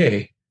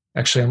 okay,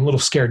 actually, I'm a little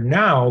scared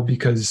now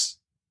because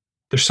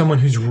there's someone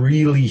who's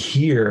really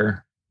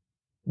here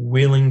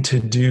willing to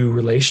do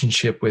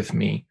relationship with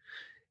me.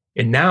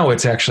 And now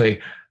it's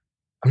actually,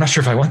 I'm not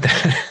sure if I want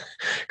that,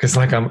 because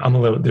like I'm a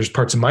little, there's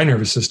parts of my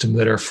nervous system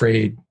that are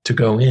afraid to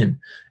go in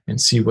and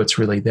see what's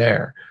really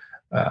there.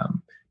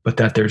 But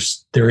that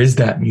there is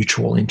that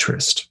mutual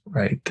interest,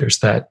 right? There's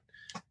that,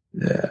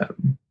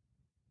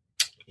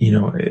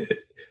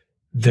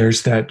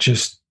 there's that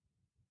just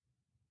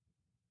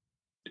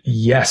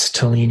yes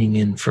to leaning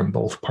in from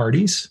both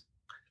parties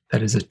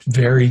that is a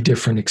very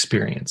different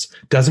experience.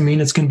 Doesn't mean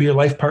it's going to be your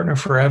life partner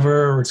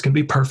forever, or it's going to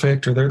be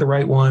perfect, or they're the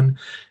right one.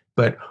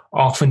 But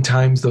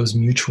oftentimes those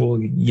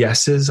mutual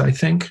yeses, I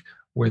think,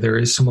 where there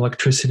is some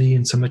electricity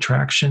and some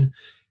attraction,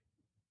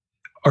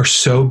 are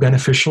so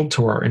beneficial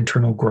to our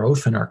internal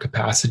growth and our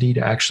capacity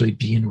to actually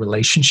be in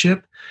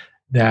relationship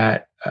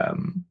that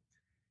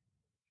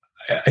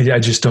I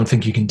just don't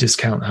think you can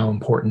discount how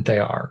important they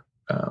are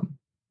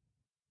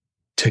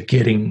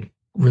to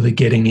really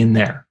getting in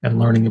there and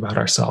learning about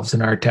ourselves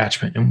and our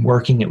attachment and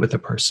working it with a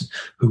person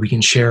who we can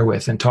share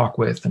with and talk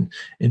with and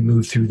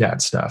move through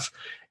that stuff.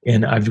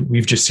 And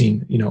we've just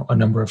seen, a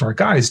number of our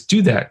guys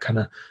do that, kind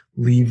of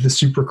leave the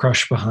super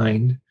crush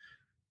behind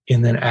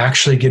and then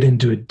actually get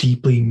into a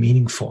deeply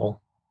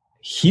meaningful,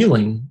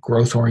 healing,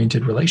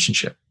 growth-oriented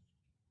relationship.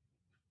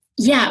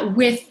 Yeah,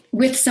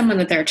 with someone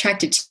that they're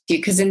attracted to.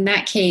 Because in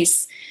that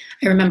case,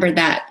 I remember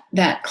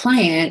that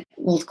client,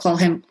 we'll call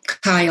him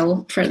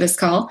Kyle for this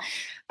call.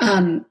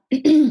 Kyle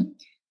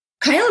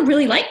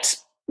really liked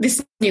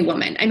this new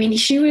woman. I mean,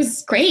 she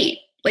was great.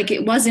 Like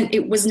it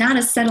was not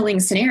a settling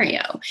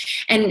scenario.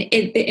 And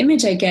the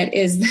image I get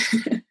is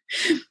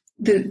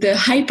the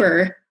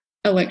hyper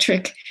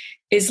electric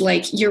is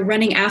like you're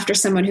running after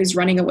someone who's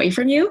running away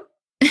from you.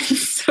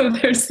 So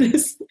there's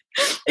this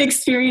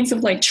experience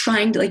of like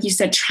trying to, like you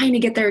said, trying to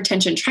get their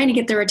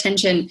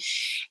attention,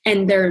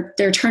 and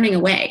they're turning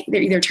away.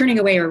 They're either turning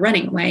away or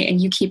running away,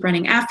 and you keep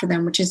running after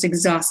them, which is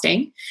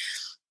exhausting.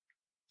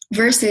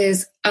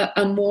 Versus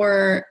a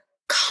more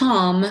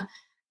calm,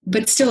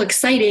 but still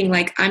exciting,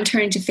 like I'm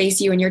turning to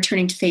face you and you're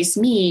turning to face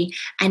me.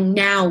 And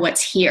now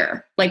what's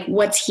here? Like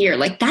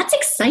that's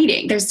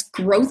exciting. There's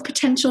growth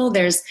potential.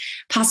 There's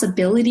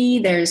possibility.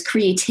 There's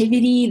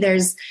creativity.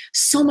 There's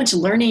so much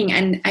learning.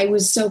 And I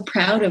was so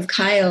proud of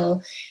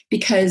Kyle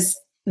because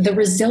the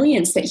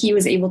resilience that he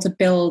was able to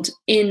build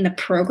in the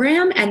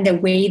program and the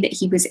way that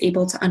he was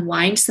able to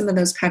unwind some of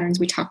those patterns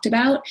we talked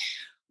about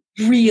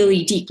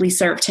really deeply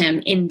served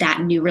him in that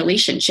new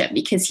relationship,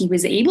 because he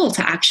was able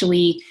to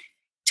actually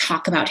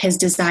talk about his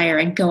desire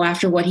and go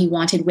after what he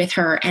wanted with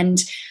her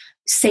and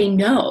say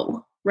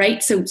no,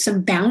 right? So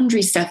some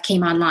boundary stuff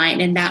came online,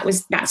 and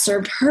that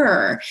served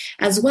her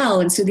as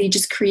well. And so they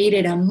just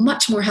created a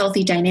much more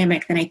healthy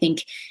dynamic than I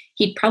think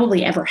he'd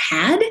probably ever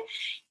had.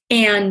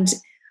 And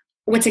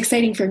what's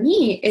exciting for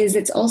me is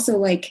it's also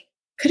like,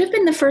 could have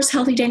been the first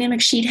healthy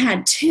dynamic she'd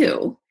had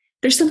too.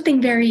 There's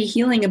something very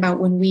healing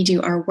about when we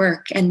do our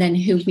work and then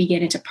who we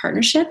get into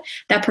partnership,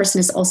 that person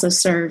is also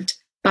served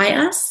by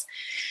us.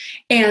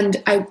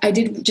 And I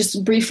did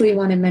just briefly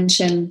want to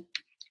mention,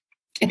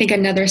 I think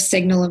another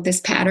signal of this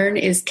pattern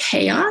is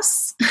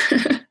chaos.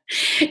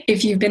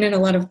 If you've been in a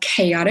lot of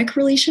chaotic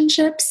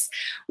relationships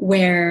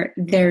where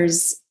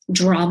there's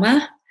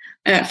drama,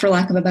 for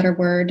lack of a better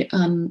word,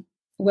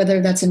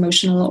 whether that's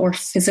emotional or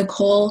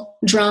physical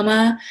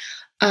drama,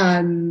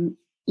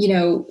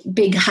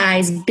 big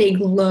highs, big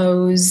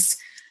lows,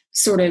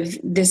 sort of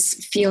this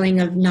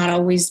feeling of not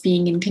always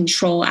being in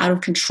control, out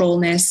of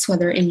controlness,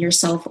 whether in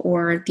yourself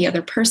or the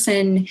other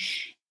person,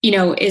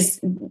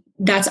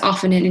 that's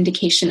often an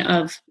indication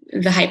of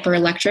the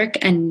hyperelectric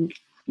and,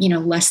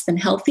 less than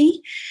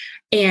healthy.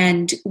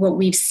 And what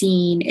we've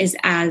seen is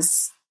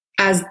as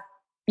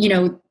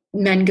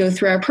men go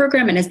through our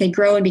program and as they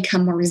grow and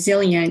become more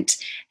resilient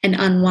and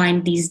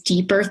unwind these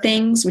deeper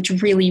things, which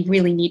really,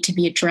 really need to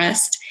be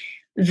addressed,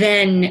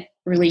 then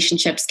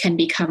relationships can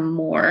become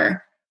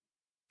more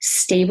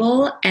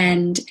stable.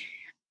 And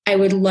I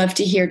would love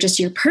to hear just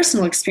your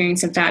personal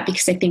experience of that,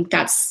 because I think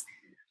that's,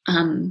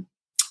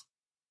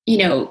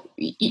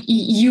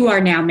 you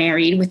are now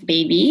married with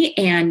baby,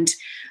 and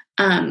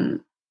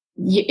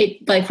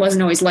life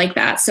wasn't always like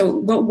that. So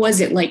what was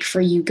it like for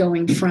you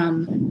going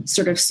from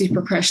sort of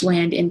super crush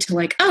land into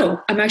like,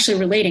 oh, I'm actually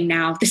relating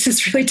now. This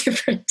is really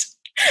different.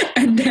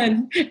 And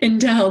then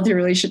into a healthy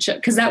relationship.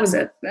 Because that was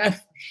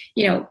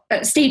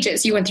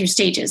stages. You went through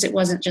stages. It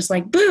wasn't just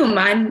like, boom,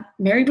 I'm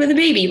married with a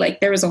baby.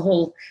 Like there was a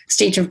whole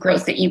stage of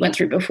growth that you went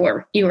through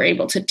before you were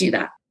able to do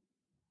that.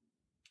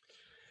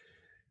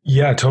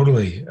 Yeah,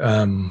 totally.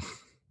 And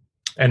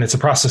it's a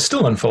process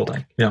still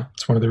unfolding.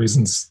 It's one of the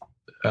reasons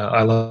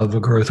I love a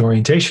growth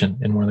orientation,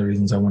 and one of the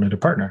reasons I wanted a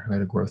partner who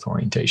had a growth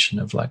orientation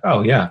of like,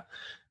 oh yeah,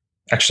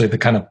 actually the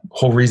kind of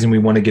whole reason we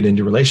want to get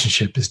into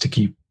relationship is to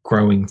keep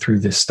growing through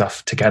this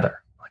stuff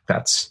together. Like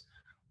that's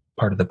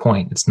part of the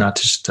point. It's not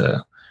just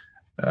to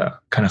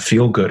kind of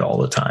feel good all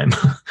the time.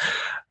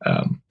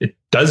 It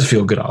does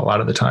feel good a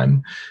lot of the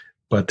time,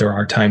 but there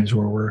are times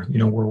where we're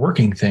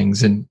working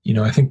things. And,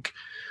 I think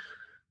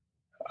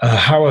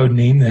how I would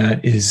name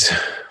that is,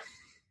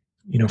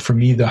 for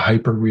me, the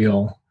hyper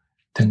real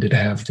tended to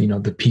have,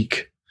 the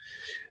peak,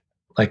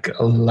 like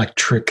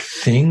electric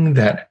thing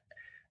that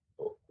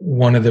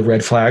one of the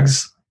red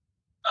flags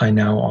I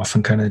now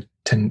often kind of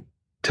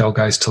tell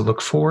guys to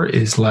look for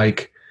is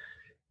like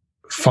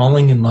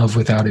falling in love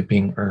without it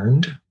being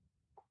earned.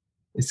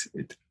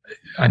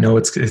 I know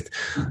it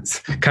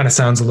kind of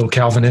sounds a little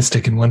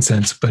Calvinistic in one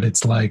sense, but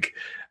it's like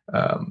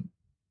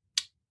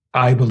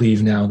I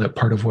believe now that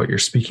part of what you're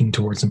speaking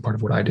towards and part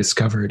of what I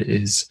discovered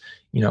is,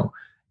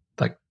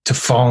 like to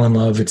fall in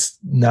love, it's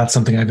not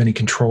something I have any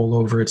control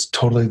over. It's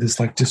totally this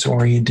like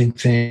disorienting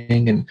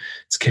thing, and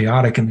it's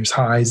chaotic, and there's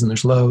highs and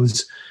there's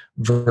lows,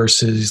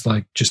 versus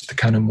like just the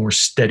kind of more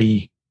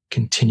steady,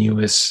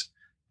 continuous,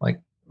 like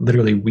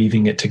literally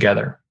weaving it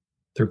together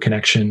through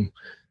connection,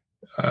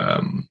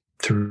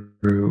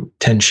 through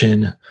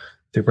tension,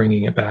 through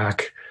bringing it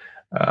back.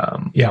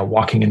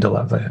 Walking into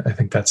love. I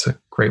think that's a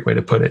great way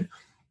to put it.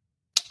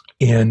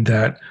 And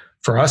that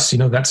for us,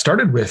 that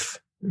started with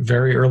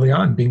very early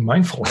on being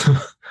mindful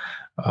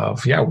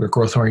of, we're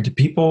growth oriented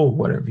people.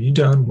 What have you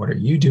done? What are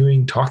you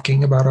doing?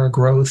 Talking about our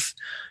growth.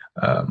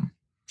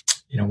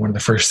 One of the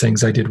first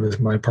things I did with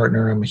my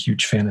partner, I'm a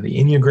huge fan of the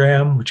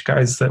Enneagram, which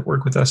guys that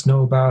work with us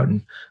know about.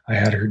 And I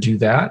had her do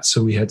that.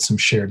 So we had some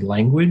shared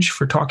language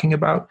for talking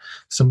about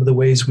some of the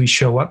ways we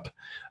show up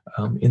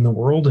in the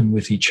world and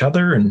with each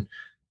other, and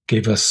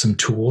gave us some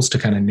tools to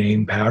kind of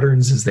name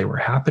patterns as they were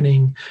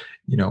happening.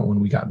 When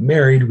we got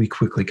married, we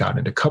quickly got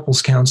into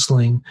couples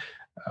counseling.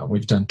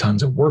 We've done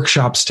tons of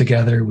workshops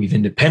together. We've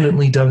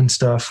independently done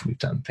stuff. We've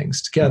done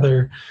things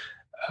together.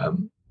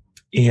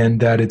 And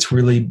that it's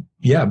really,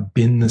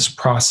 been this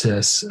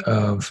process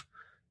of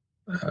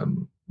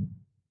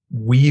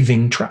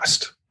weaving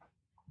trust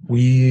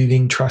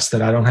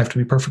that I don't have to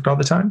be perfect all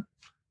the time.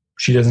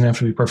 She doesn't have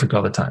to be perfect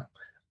all the time.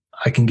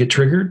 I can get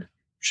triggered.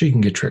 She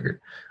can get triggered.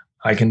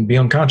 I can be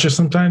unconscious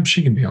sometimes.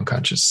 She can be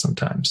unconscious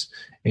sometimes.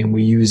 And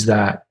we use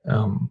that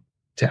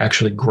to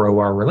actually grow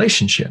our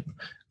relationship,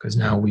 because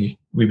now we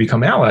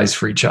become allies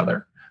for each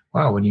other.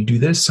 Wow, when you do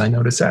this, I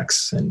notice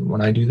X. And when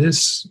I do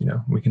this,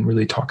 we can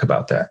really talk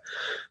about that.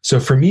 So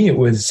for me, it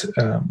was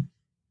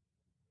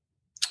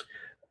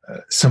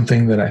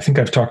something that I think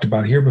I've talked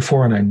about here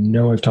before, and I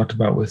know I've talked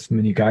about with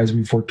many guys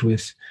we've worked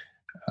with.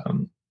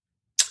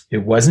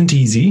 It wasn't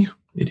easy.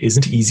 It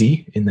isn't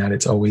easy in that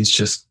it's always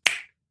just,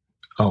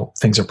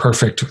 things are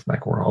perfect.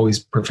 Like we're always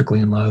perfectly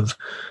in love.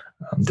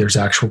 There's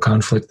actual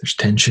conflict. There's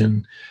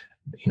tension,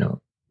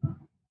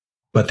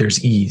 but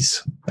there's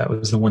ease. That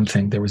was the one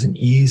thing. There was an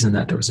ease in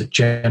that. There was a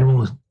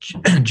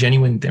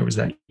genuine, there was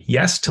that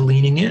yes to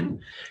leaning in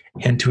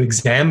and to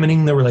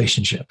examining the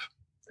relationship.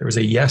 There was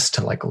a yes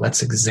to like,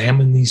 let's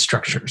examine these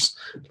structures.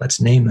 Let's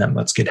name them.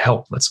 Let's get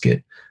help. Let's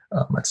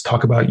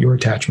talk about your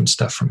attachment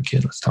stuff from a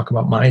kid. Let's talk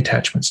about my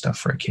attachment stuff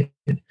for a kid.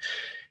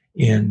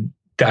 And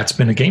that's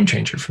been a game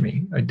changer for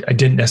me. I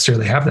didn't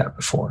necessarily have that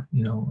before.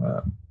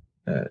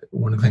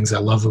 One of the things I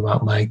love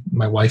about my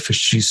wife is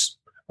she's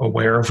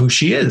aware of who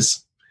she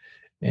is,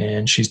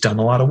 and she's done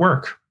a lot of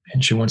work,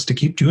 and she wants to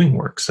keep doing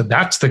work. So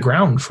that's the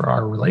ground for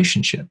our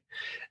relationship.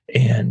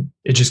 And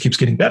it just keeps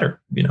getting better,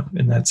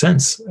 in that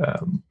sense,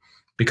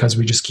 because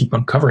we just keep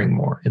uncovering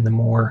more, and the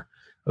more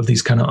of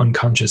these kind of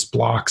unconscious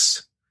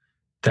blocks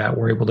that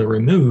we're able to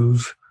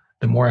remove,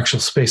 the more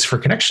actual space for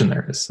connection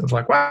there is, of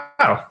like,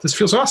 wow, this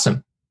feels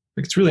awesome.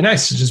 It's really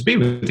nice to just be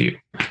with you,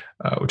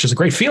 which is a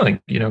great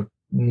feeling,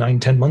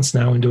 9-10 months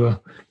now into a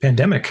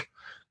pandemic,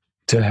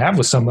 to have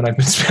with someone I've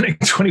been spending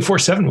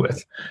 24/7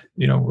 with.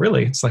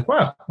 Really, it's like,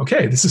 wow,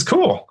 okay, this is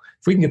cool.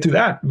 If we can get through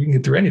that, we can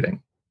get through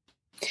anything.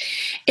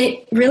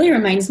 It really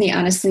reminds me,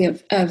 honestly,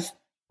 of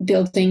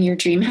building your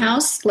dream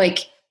house.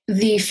 Like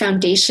the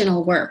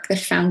foundational work, the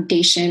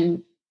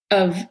foundation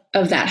of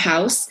that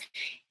house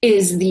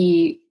is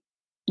the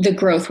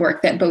growth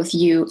work that both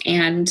you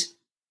and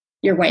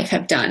your wife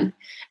have done.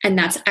 And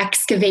that's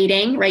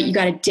excavating, right? You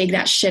got to dig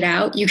that shit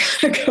out. You got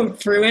to go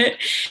through it.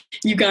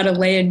 You got to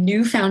lay a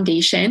new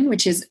foundation,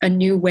 which is a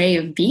new way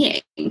of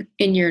being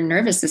in your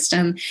nervous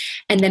system.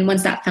 And then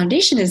once that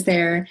foundation is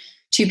there,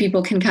 two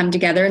people can come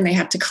together and they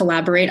have to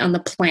collaborate on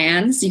the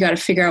plans. You got to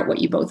figure out what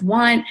you both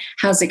want.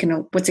 What's it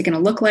going to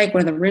look like?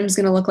 What are the rooms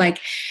going to look like?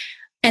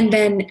 And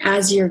then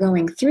as you're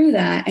going through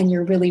that and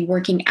you're really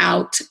working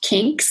out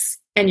kinks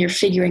and you're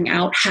figuring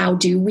out, how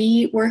do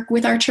we work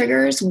with our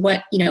triggers?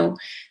 What,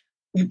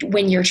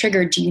 when you're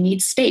triggered, do you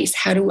need space?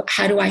 How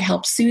do I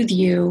help soothe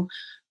you?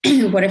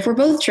 What if we're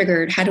both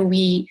triggered? How do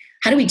we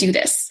do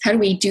this? How do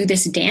we do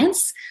this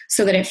dance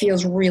so that it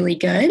feels really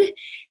good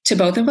to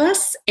both of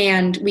us,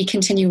 and we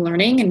continue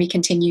learning and we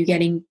continue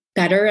getting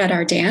better at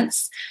our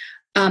dance?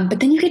 But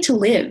then you get to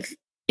live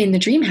in the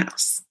dream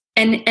house.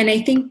 And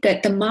I think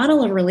that the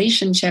model of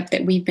relationship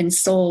that we've been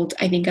sold,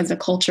 I think, as a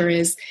culture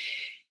is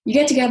you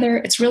get together,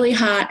 it's really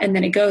hot, and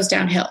then it goes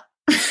downhill.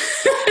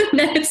 And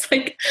then it's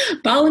like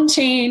ball and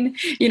chain,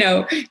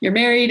 you're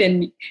married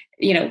and,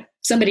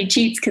 somebody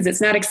cheats because it's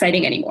not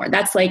exciting anymore.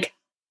 That's like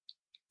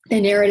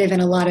the narrative in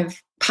a lot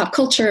of pop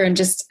culture and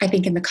just, I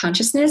think, in the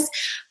consciousness.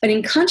 But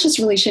in conscious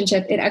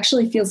relationship, it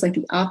actually feels like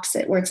the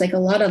opposite, where it's like a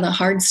lot of the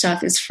hard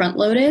stuff is front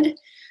loaded.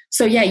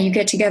 So yeah, you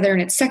get together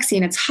and it's sexy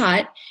and it's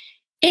hot.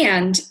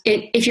 And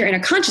if you're in a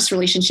conscious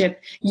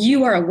relationship,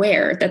 you are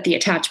aware that the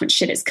attachment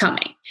shit is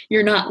coming.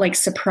 You're not like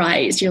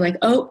surprised. You're like,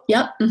 oh,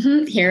 yep,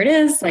 here it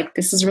is. Like,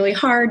 this is really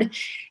hard.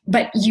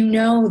 But you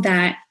know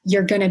that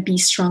you're going to be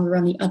stronger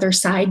on the other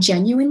side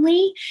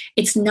genuinely.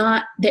 It's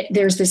not that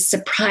there's this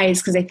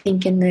surprise, because I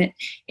think in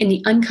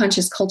the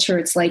unconscious culture,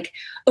 it's like,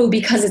 oh,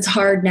 because it's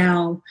hard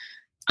now,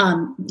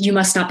 you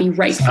must not be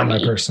right for me. Not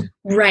my person.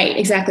 Right,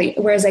 exactly.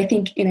 Whereas I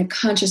think in a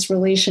conscious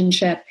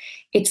relationship,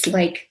 it's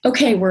like,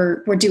 okay,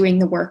 we're doing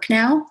the work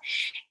now.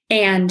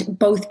 And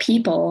both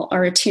people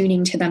are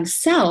attuning to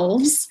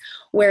themselves,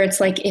 where it's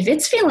like, if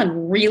it's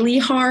feeling really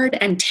hard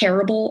and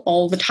terrible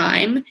all the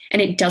time,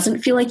 and it doesn't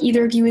feel like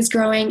either of you is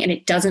growing, and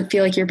it doesn't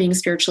feel like you're being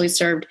spiritually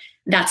served,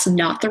 that's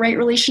not the right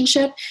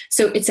relationship.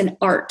 So it's an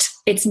art.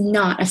 It's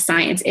not a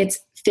science. It's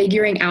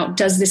figuring out,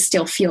 does this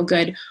still feel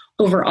good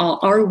overall?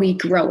 Are we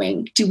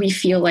growing? Do we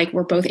feel like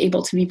we're both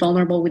able to be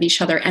vulnerable with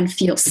each other and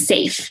feel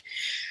safe?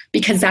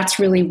 Because that's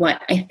really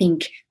what I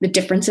think the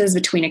difference is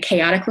between a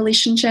chaotic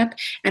relationship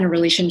and a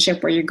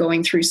relationship where you're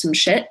going through some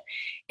shit,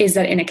 is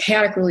that in a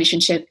chaotic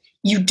relationship,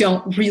 you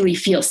don't really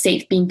feel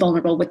safe being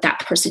vulnerable with that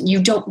person.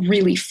 You don't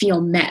really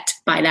feel met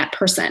by that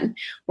person.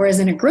 Whereas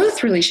in a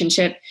growth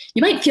relationship,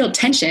 you might feel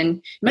tension,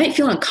 you might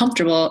feel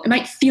uncomfortable, it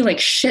might feel like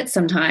shit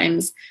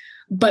sometimes.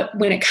 But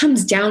when it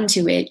comes down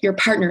to it, your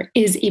partner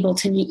is able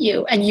to meet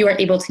you, and you are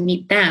able to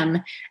meet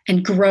them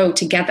and grow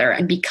together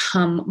and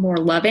become more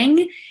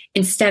loving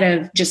instead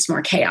of just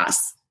more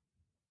chaos.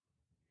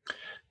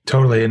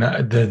 Totally. And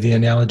the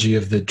analogy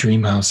of the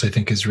dream house, I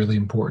think, is really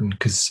important,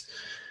 because,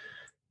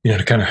 you know,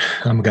 to kind of,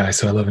 I'm a guy,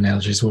 so I love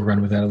analogies. We'll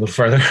run with that a little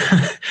farther.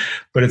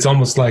 But it's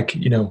almost like,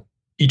 you know,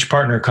 each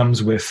partner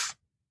comes with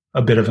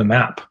a bit of a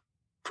map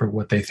for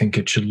what they think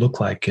it should look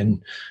like.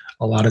 And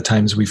a lot of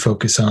times we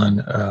focus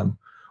on,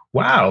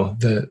 wow,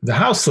 the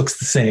house looks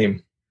the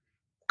same.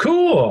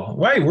 Cool.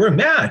 Right. We're a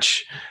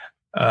match.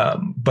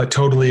 But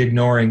totally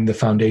ignoring the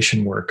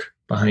foundation work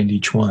behind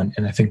each one.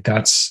 And I think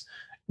that's,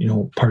 you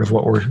know, part of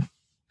what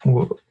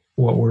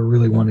we're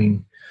really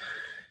wanting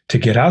to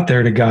get out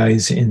there to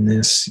guys in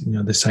this, you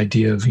know, this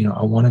idea of, you know,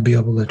 I want to be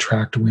able to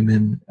attract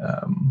women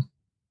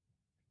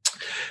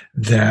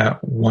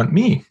that want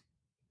me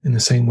in the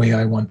same way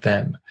I want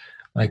them.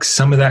 Like,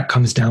 some of that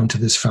comes down to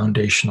this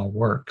foundational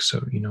work.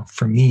 So, you know,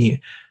 for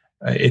me,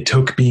 it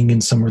took being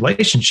in some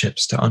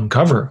relationships to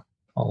uncover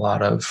a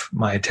lot of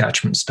my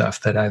attachment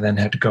stuff that I then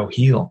had to go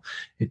heal.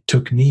 It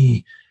took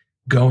me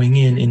going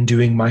in and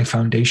doing my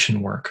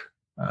foundation work,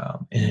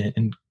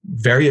 and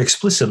very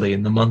explicitly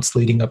in the months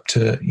leading up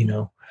to, you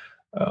know,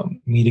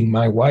 meeting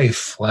my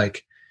wife,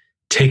 like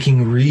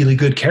taking really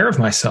good care of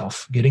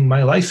myself, getting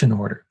my life in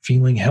order,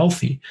 feeling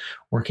healthy,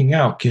 working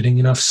out, getting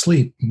enough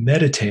sleep,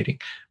 meditating,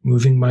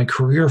 moving my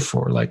career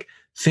forward, like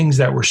things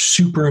that were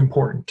super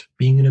important,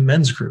 being in a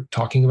men's group,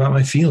 talking about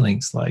my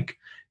feelings, like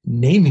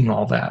naming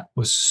all that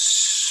was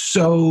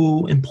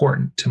so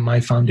important to my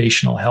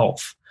foundational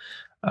health.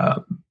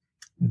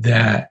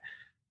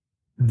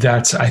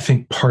 That's, I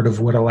think, part of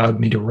what allowed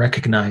me to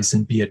recognize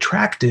and be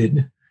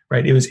attracted,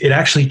 right? It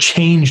actually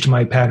changed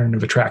my pattern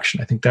of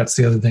attraction. I think that's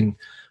the other thing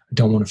I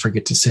don't want to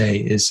forget to say,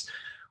 is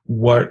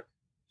what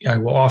I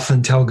will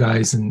often tell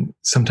guys, and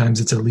sometimes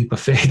it's a leap of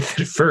faith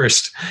at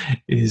first,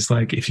 is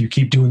like, if you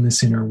keep doing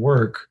this inner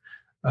work,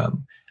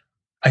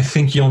 I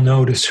think you'll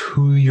notice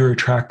who you're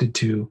attracted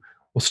to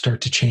will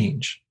start to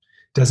change.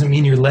 Doesn't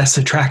mean you're less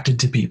attracted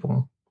to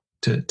people,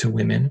 to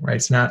women, right?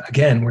 It's not,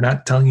 again, we're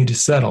not telling you to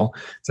settle.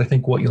 So I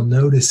think what you'll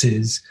notice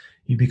is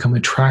you become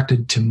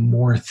attracted to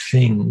more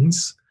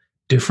things,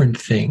 different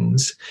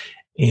things,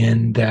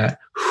 and that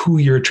who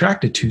you're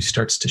attracted to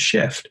starts to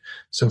shift.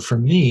 So for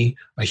me,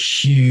 a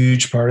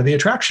huge part of the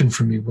attraction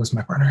for me was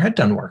my partner had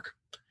done work.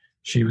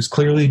 She was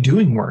clearly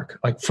doing work.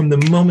 Like, from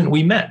the moment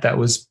we met, that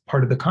was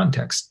part of the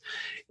context.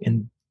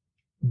 And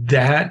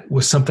that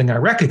was something I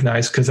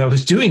recognized because I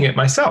was doing it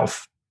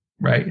myself,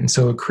 right? And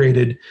so it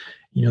created,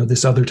 you know,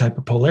 this other type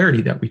of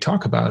polarity that we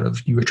talk about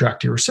of you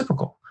attract your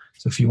reciprocal.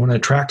 So if you want to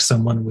attract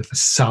someone with a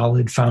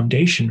solid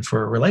foundation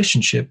for a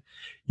relationship,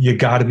 you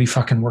got to be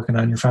fucking working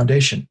on your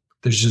foundation.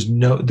 There's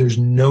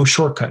no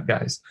shortcut,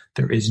 guys.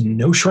 There is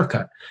no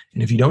shortcut.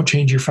 And if you don't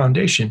change your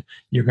foundation,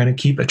 you're going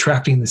to keep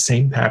attracting the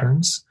same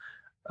patterns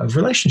of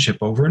relationship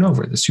over and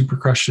over. The super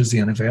crushes, the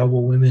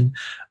unavailable women,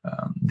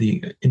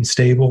 the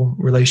unstable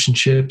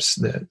relationships,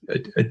 the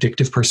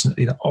addictive person,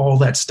 you know, all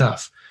that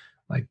stuff.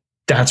 Like,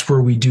 that's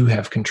where we do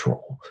have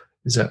control,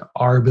 is that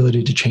our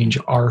ability to change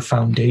our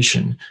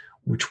foundation,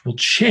 which will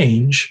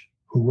change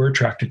who we're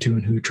attracted to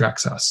and who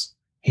attracts us,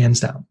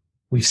 hands down.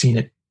 We've seen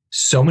it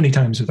so many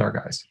times with our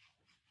guys.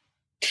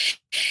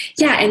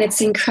 Yeah, and it's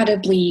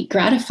incredibly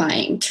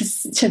gratifying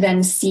to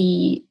then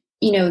see,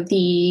 you know,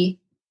 the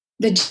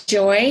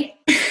joy.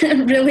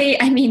 Really,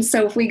 I mean,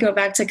 so if we go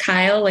back to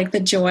Kyle, like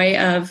the joy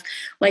of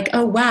like,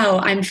 oh wow,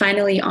 I'm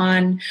finally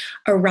on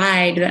a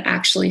ride that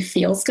actually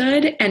feels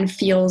good and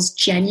feels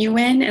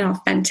genuine and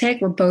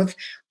authentic. We're both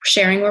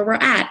sharing where we're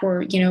at,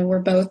 or,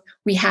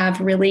 we have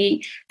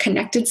really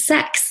connected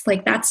sex.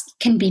 Like that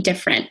can be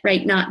different,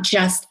 right? Not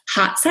just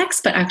hot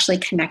sex, but actually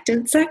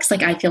connected sex.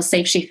 Like I feel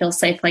safe. She feels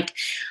safe. Like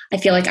I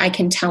feel like I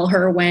can tell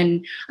her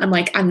when I'm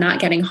like, I'm not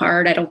getting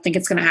hard. I don't think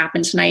it's going to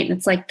happen tonight. And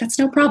it's like, that's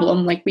no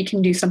problem. Like we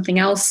can do something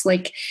else.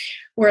 Like,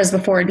 whereas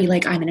before it'd be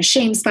like, I'm in a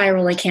shame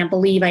spiral. I can't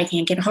believe I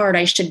can't get hard.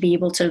 I should be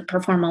able to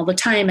perform all the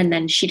time. And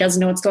then she doesn't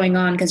know what's going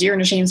on because you're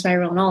in a shame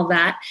spiral and all of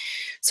that.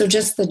 So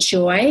just the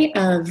joy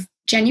of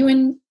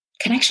genuine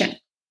connection,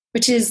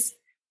 which is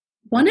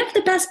one of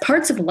the best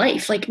parts of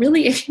life. Like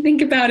really, if you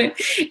think about it,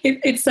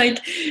 it's like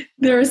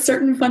there are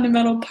certain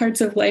fundamental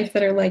parts of life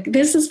that are like,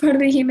 this is part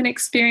of the human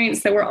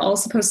experience that we're all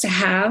supposed to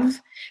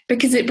have,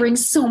 because it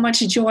brings so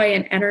much joy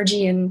and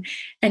energy and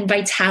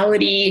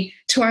vitality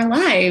to our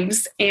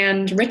lives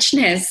and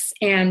richness,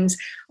 and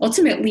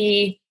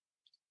ultimately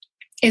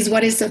is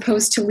what is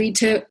supposed to lead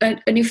to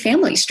a new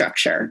family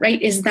structure,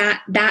 right? Is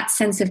that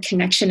sense of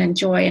connection and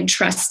joy and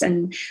trust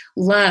and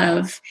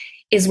love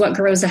is what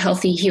grows a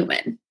healthy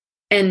human.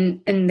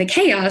 And the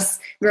chaos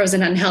grows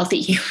an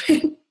unhealthy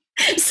human.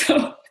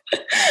 So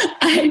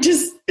I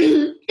just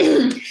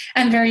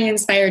am very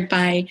inspired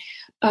by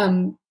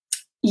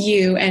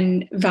you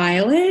and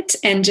Violet,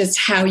 and just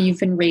how you've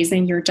been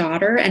raising your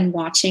daughter and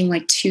watching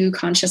like two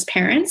conscious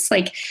parents,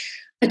 like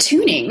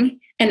attuning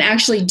and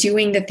actually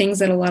doing the things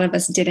that a lot of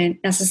us didn't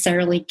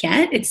necessarily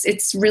get.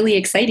 It's really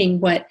exciting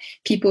what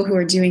people who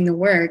are doing the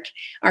work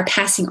are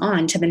passing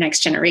on to the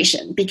next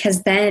generation,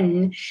 because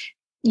then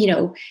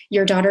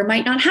your daughter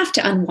might not have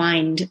to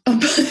unwind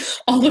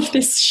all of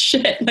this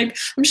shit. Like,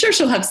 I'm sure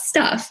she'll have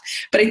stuff,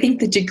 but I think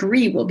the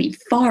degree will be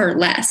far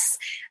less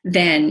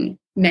than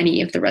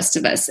many of the rest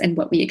of us and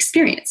what we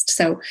experienced.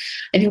 So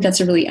I think that's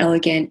a really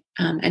elegant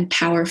and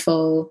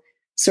powerful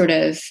sort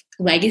of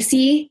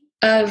legacy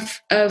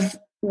of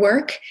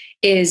work,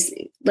 is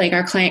like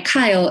our client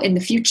Kyle in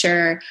the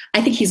future.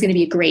 I think he's going to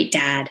be a great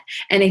dad.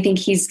 And I think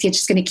he's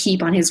just going to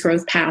keep on his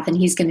growth path, and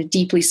he's going to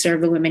deeply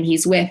serve the women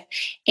he's with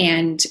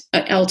and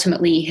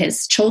ultimately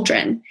his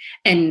children.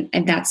 And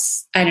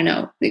that's, I don't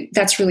know,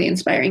 that's really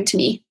inspiring to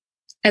me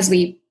as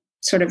we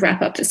sort of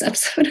wrap up this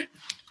episode.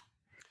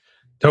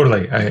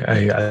 Totally.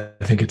 I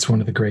think it's one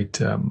of the great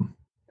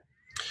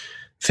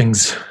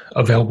things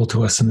available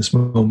to us in this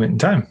moment in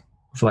time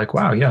of like,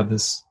 wow, yeah,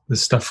 this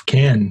stuff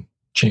can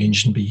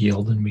change and be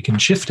healed, and we can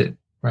shift it,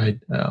 right?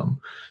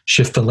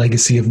 Shift the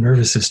legacy of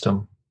nervous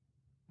system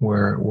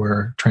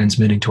we're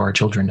transmitting to our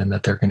children and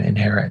that they're going to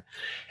inherit.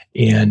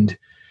 And,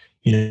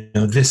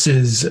 this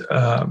is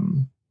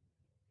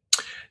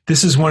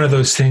one of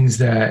those things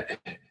that,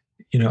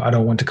 I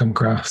don't want to come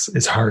across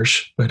as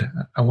harsh, but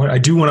I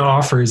do want to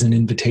offer as an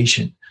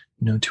invitation,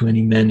 to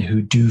any men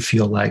who do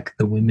feel like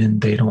the women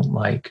they don't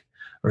like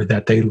or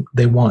that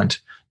they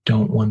want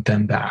don't want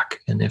them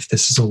back. And if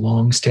this is a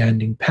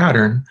long-standing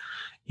pattern,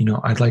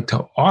 I'd like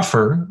to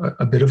offer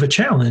a bit of a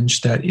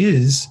challenge that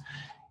is,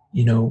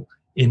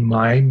 in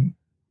my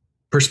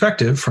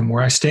perspective, from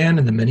where I stand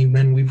and the many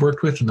men we've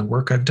worked with and the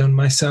work I've done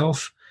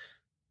myself,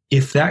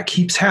 if that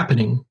keeps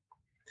happening,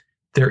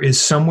 there is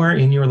somewhere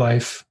in your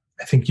life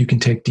I think you can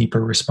take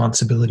deeper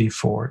responsibility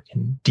for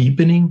in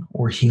deepening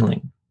or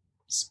healing.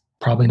 It's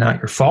probably not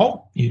your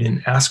fault. You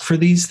didn't ask for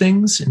these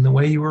things in the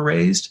way you were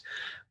raised,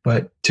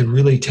 but to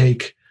really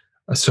take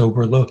a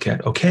sober look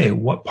at, okay,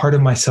 what part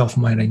of myself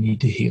might I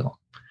need to heal?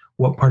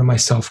 What part of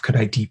myself could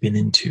I deepen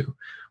into?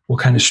 What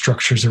kind of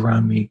structures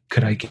around me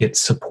could I get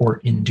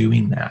support in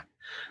doing that?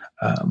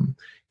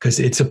 Because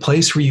it's a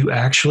place where you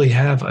actually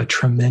have a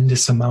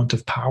tremendous amount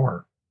of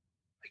power.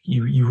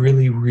 You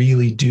really,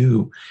 really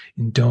do.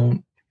 And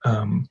don't,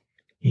 one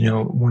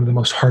of the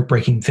most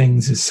heartbreaking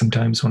things is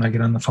sometimes when I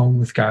get on the phone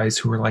with guys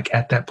who are like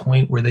at that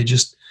point where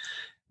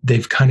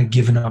they've kind of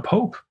given up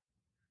hope,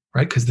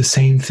 right? Because the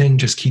same thing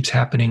just keeps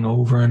happening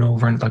over and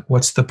over. And like,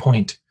 what's the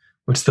point?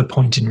 What's the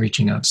point in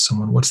reaching out to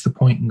someone? What's the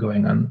point in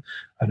going on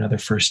another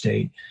first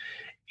date?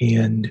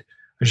 And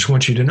I just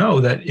want you to know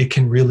that it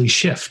can really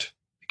shift.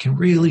 It can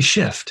really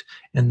shift.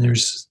 And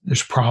there's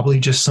probably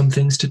just some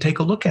things to take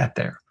a look at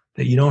there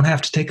that you don't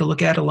have to take a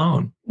look at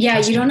alone. Yeah,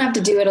 you don't have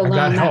to do it alone.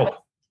 I got help.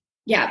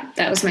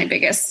 That was my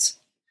biggest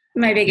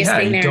thing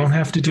there. You don't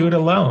have to do it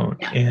alone.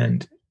 Yeah.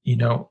 And,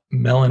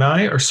 Mel and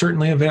I are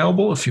certainly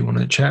available if you want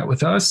to chat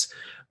with us.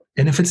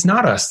 And if it's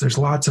not us, there's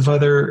lots of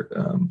other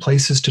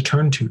places to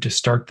turn to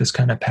start this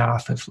kind of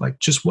path of like,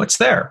 just what's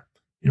there,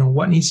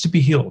 what needs to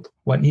be healed,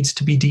 what needs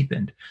to be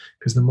deepened.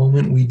 Because the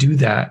moment we do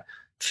that,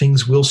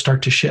 things will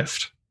start to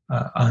shift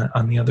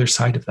on the other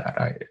side of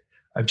that.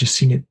 I've just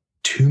seen it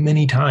too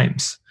many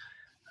times.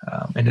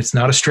 And it's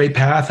not a straight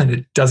path, and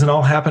it doesn't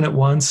all happen at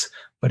once,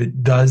 but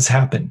it does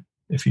happen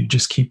if you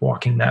just keep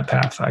walking that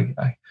path.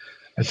 I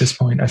at this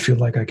point, I feel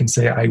like I can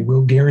say I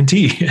will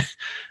guarantee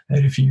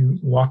that if you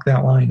walk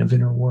that line of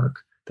inner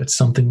work, that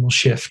something will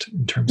shift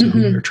in terms of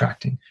who you're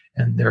attracting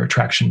and their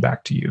attraction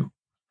back to you.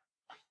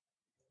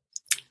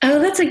 Oh,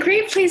 that's a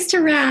great place to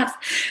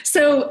wrap.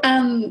 So,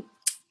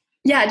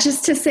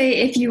 just to say,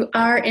 if you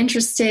are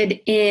interested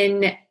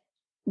in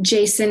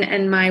Jason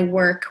and my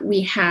work,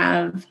 we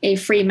have a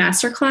free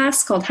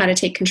masterclass called How to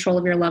Take Control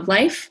of Your Love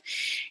Life.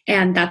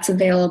 And that's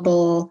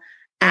available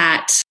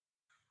at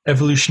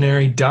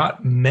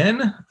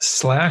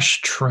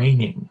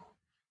evolutionary.men/training.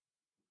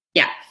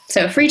 Yeah.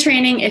 So free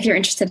training if you're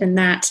interested in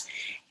that.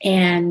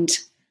 And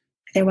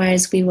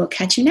otherwise, we will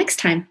catch you next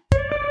time.